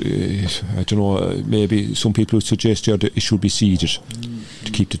 But I don't know, maybe some people would suggest that it should be seeded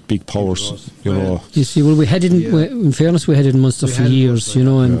to keep the big powers, you know. You see, well, we had it in fairness, we had it in Munster for years, you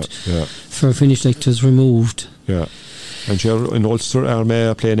know, and for a finish like it was removed. Yeah. And in Ulster,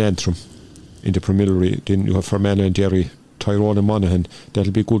 Armagh are playing Antrim in the preliminary. Then you have Fermanagh and Derry, Tyrone and Monaghan.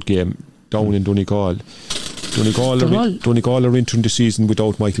 That'll be a good game down in Donegal. Donegal are entering the season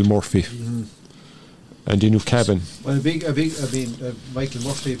without Michael Murphy. And then you've Cavan. Well, Michael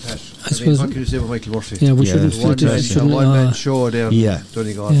Murphy, Pat. What can you say about Michael Murphy? Yeah, we shouldn't split it. One-man show there.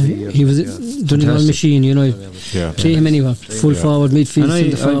 Donegal. He was a Donegal machine, you know. Play him anywhere. Full forward, midfield,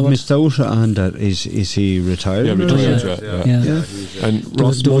 centre forward. I missed out on that. Is he retired? Yeah, retired, And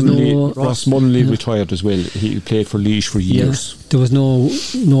Ross Munnelly retired as well. He played for Laois for years. There was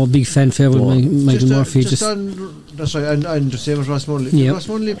no big fanfare with Michael Murphy. That's right, and the same as Ross Munnelly. Did Ross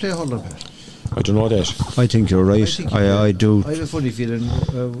Munnelly play hurling, Pat? I don't know that. I think you're right. I do. I have a funny feeling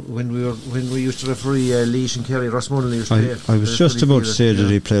when we used to referee Laois and Kerry, Ross Munnelly used to play. I was just about to say that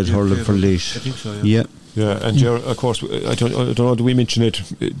he played hurling for Laois. I think so. Yeah. Yeah, and of course, I don't know. Do we mention it?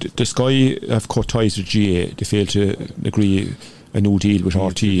 The Sky have cut ties with GA. They failed to agree a new deal with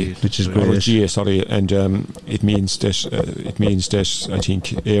RTE, which is great. GA, sorry, and it means that I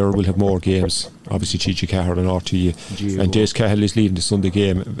think Ayr will have more games. Obviously, TG Cahill and RTE, and Des Cahill is leaving the Sunday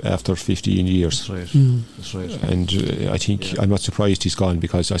game after 15 years. That's right. That's right. And I think I'm not surprised he's gone,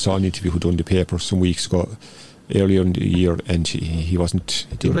 because I saw an interview done in the paper some weeks ago, earlier in the year, and he wasn't.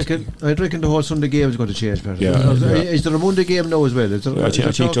 I'd reckon the whole Sunday game is going to change. Is there a Monday game now as well? I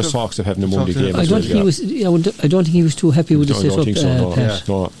think there's talks of having a Monday game. I don't think he was too happy with the setup.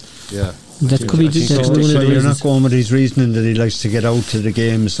 No. Yeah. That could be one of the reasons. You're not going with his reasoning that he likes to get out to the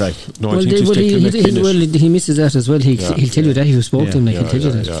games, like. No, he misses that as well. He'll tell you that. He spoke to him, he'll tell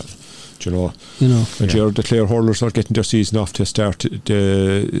you that. You know. And the Clare hurlers are getting their season off to start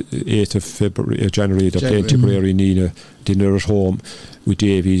the 8th of January. They're playing Tipperary, Nina, dinner at home with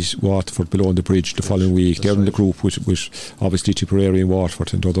Davies, Waterford below the bridge the following week. They're in the group with obviously Tipperary and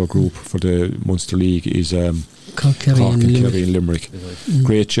Waterford, and the other group for the Munster League is Cork, Kerry and Limerick.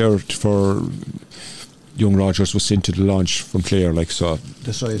 Great shirt for young Rogers was sent to the launch from Clare, like, so.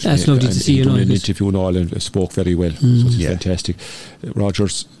 That's right. That's lovely to see, you know. An interview and all, and spoke very well. So it's fantastic.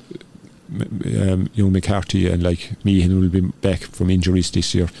 Rogers, young McCarthy and like Meehan will be back from injuries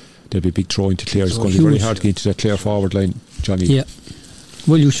this year. There'll be a big throw into Clare. It's going to be very hard to get into that Clare forward line, Johnny. Yeah.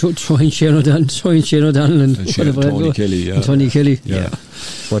 Well, you should throw in Shane O'Donnell and whatever. Tony Kelly. And Tony Kelly. Yeah.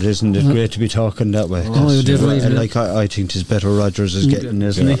 But isn't it great to be talking that way? I think it's better Rogers is getting,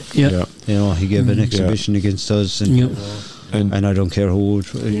 isn't he? Yeah. You know, he gave an exhibition against us, and I don't care who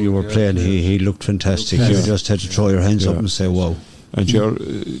you were playing. He looked fantastic. You just had to throw your hands up and say, wow. And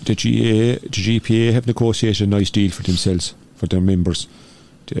the GPA have negotiated a nice deal for themselves, for their members.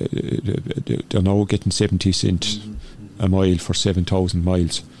 They're now getting 70 cents a mile for 7,000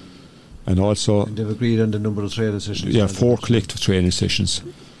 miles. And also... And they've agreed on the number of training sessions. Yeah, 4 collective training sessions.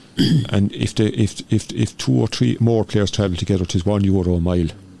 And if 2 or 3 more players travel together, it is €1 a mile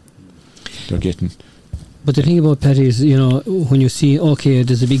they're getting. But the thing about Paddy is, you know, when you see, okay,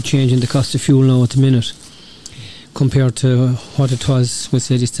 there's a big change in the cost of fuel now at the minute, compared to what it was, we'll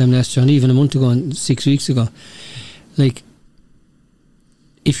say, this time last year, and even a month ago and 6 weeks ago. Like,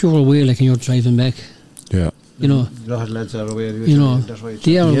 if you're away, like, and you're driving back, you know, a lot of lads are away. You know,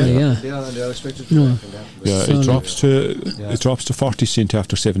 they are away. They are expected to work in that. Yeah, it drops to 40 cents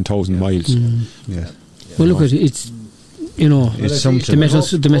after 7,000 miles. Well, look at it. It's, you know, it's something.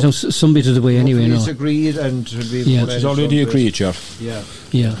 They met us some bit of the way anyway. It's agreed, and it's already agreed, Yeah.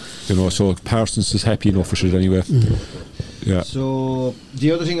 You know, so Parsons is happy enough for it anyway. Yeah. So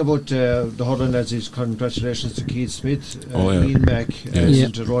the other thing about the hurling lads is congratulations to Keith Smith, Ian Mack,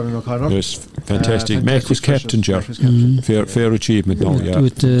 and to Ronan O'Connor. Yes, fantastic. Mack was captain, Ger. Fair achievement now.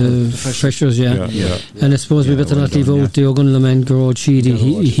 With the freshers, And I suppose we better not leave out the O'Gunlow man, Gerard Sheedy.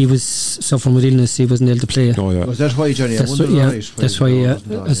 He was suffering with illness. He wasn't able to play. Was that why, Johnny? That's why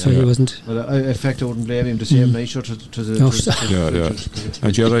he wasn't. Well, in fact, I wouldn't blame him. The same night shirt to the.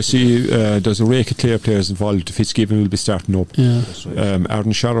 And Ger, I see there's a rake of Clare players involved. Fitzgibbon will be starting setting up. Yeah.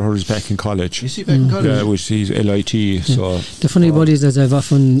 Arden Sharrower is back in college. Is he back in college? Yeah, which he's LIT. So The funny about it is that I've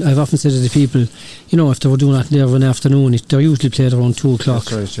often said to the people, you know, if they were doing that there of an afternoon, they're usually played around 2 o'clock,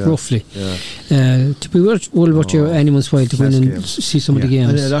 That's right, roughly. Yeah. To be worth your anyone's while to go in and games. see some of the And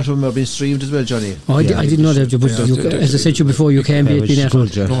games. a lot of them are being streamed as well, Johnny. I didn't know that, but as I said to you before, you can be at being at home.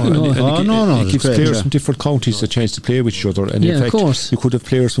 it gives players from different counties a chance to play with each other. And Yeah, in of fact, course. you could have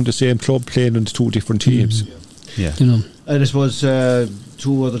players from the same club playing on the 2 different teams. Yeah. You know. And I suppose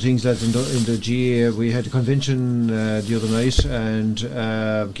 2 other things, lads, in the GA. We had a convention the other night, and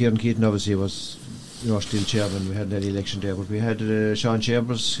Kieran Keaton obviously was still chairman. We had an election there, but we had Sean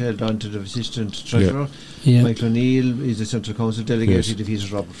Chambers held on to the assistant treasurer. Yeah. Michael O'Neill is the central council delegate. Yes. He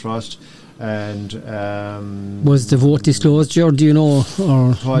defeated Robert Frost. And Was the vote disclosed, George? Do you know,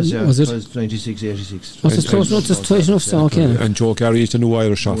 or was it? It was 96-86. Was it close enough? Just close enough. So okay. And Joe Gary is the new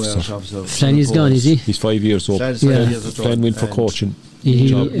Irish officer. Flanny's gone, is he? He's 5 years up. Flann went for coaching.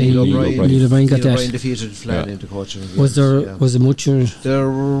 Neil O'Brien got that. Defeated Flann into coaching. Was there much? There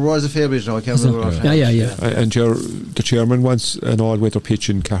was a fair bit. I can't remember. Yeah. And the chairman wants an all-weather pitch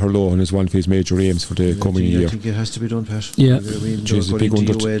in Carlow as one of his major aims for the coming year. I think it has to be done, Pat. Yeah. It's a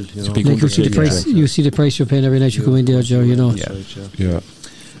big Like you see the price. You see the price you're paying every night you go in there, Joe. You know. Yeah.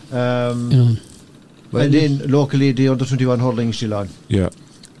 And then locally, the under-21 hurling is still on. Yeah.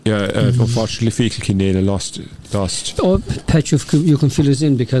 Unfortunately, Fecal Kinane lost. Oh, Pat, you can fill us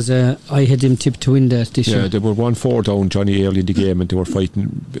in because I had him tipped to win that this year. Yeah, they were 1-4 down, Johnny, early in the game, and they were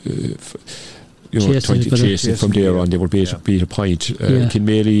fighting. Chasing from there on. They were beat a point.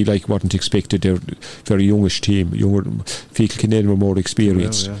 Kinmely wasn't expected. They're a very youngish team. Fecal Kinane were more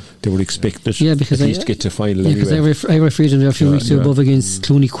experienced. They were expected because at least to get to the final because anyway. I refereed them there a few weeks ago above against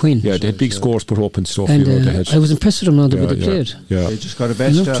Clooney Quinn. Yeah, they had big scores put up and stuff. And they had. I was impressed with them now the way they played. Yeah. They just got a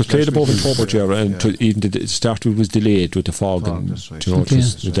best start. It was played above in October, and even the start was delayed with the fog. And that's right. it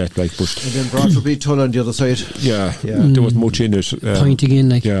was that but. And then Bradford beat Tulla on the other side. Yeah. There wasn't much in it. Point again,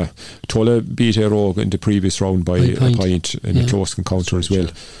 like. Yeah, Tulla beat Aerogue in the previous round by a point in a close encounter as well.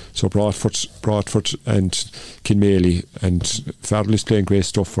 So Bradford and Kinmely, and Farrell is playing great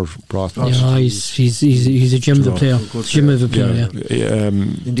stuff for Bradford. Yeah, he's a gem of a player. In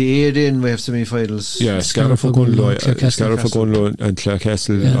the A then we have semi-finals. Yeah, Scariff Gunlow and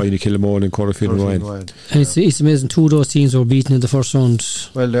Clarecastle, Aine Kilmore and Corofin Ryan. And it's amazing, 2 of those teams were beaten in the first round.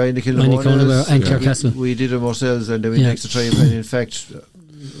 Well, the Aine Kilmore and Clarecastle. We did them ourselves, and then we next to try, and in fact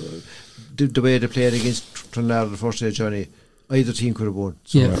the way they played against Trinidad the first day, Johnny, either team could have won.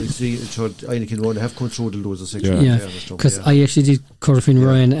 So Aine Kilmore have come through the loser section. Yeah, because I actually did Corofin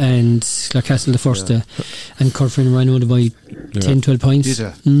Ryan and Clarecastle the first day, and Corofin Ryan won by 10-12 points.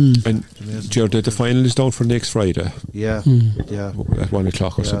 And Jared, the final is down for next Friday. Yeah. At 1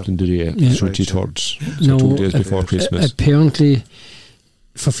 o'clock or something today, 23rd, so 2 days before Christmas. Apparently,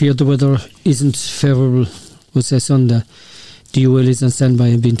 for fear the weather isn't favourable, we'll say Sunday, the UL is on standby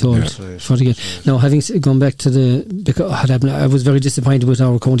and being told for the game. Now, having gone back to because I was very disappointed with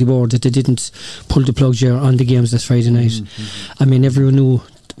our county board that they didn't pull the plug here on the games this Friday night. I mean, everyone knew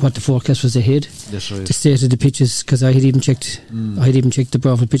what the forecast was ahead. That's right. The state of the pitches, because I had even checked the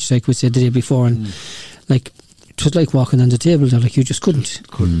Bradford pitch like we said the day before, and it was like walking on the table there, like you just couldn't.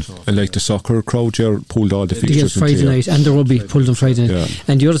 And like the soccer crowd pulled all the fixtures Friday night, and the rugby pulled on Friday night.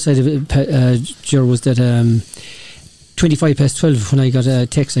 And the other side of it, was that 25 past 12 when I got a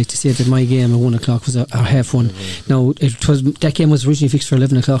text to say that my game at 1 o'clock was our half one. Now that game was originally fixed for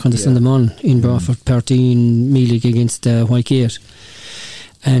 11 o'clock on the Sunday morning in Bradford, Partine Mealig against Whitegate.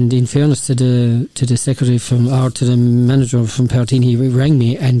 And in fairness to the secretary to the manager from Partine, he rang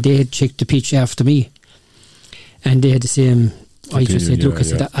me and they had checked the pitch after me, and they had the same. I just said, look, I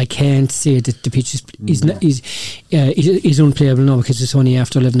said, I can't say that the pitch is unplayable now because it's only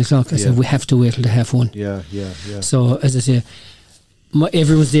after 11 o'clock. I said, we have to wait till the half one. Yeah. So, as I say,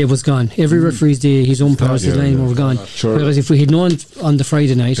 everyone's day was gone. Every referee's day, his umpires, his line were gone. Sure. Whereas if we had known on the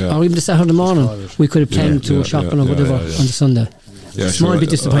Friday night or even the Saturday morning, we could have planned to a shopping or whatever on the Sunday. Yeah, small bit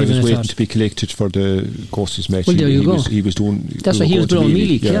disappointing. I was waiting to be collected for the Ghost's match. Well, there you go. He was doing. That's why he was doing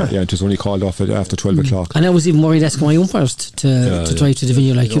Mealig. Yeah, it was only called off after 12 o'clock. And I was even worried asking my umpires to drive to the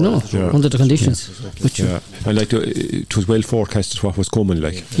venue, under the conditions. And it was well forecasted what was coming,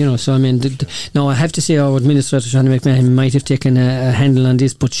 So I mean, now I have to say our administrator Sean McMahon might have taken a handle on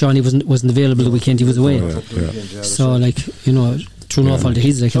this, but Sean wasn't available the weekend. He was away. So thrown off all the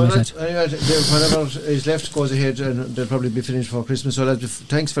heads anyway, whatever is left goes ahead, and they'll probably be finished for Christmas. So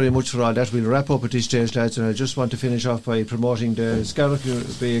thanks very much for all that. We'll wrap up at this stage, lads, and I just want to finish off by promoting the Scariff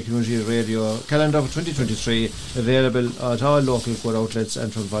Bay Community Radio calendar for 2023, available at all local good outlets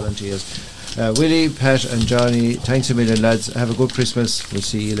and from volunteers. Willie, Pat and Johnny, thanks a million, lads. Have a good Christmas. We'll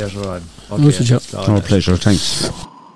see you later on. Good job. Our pleasure, thanks.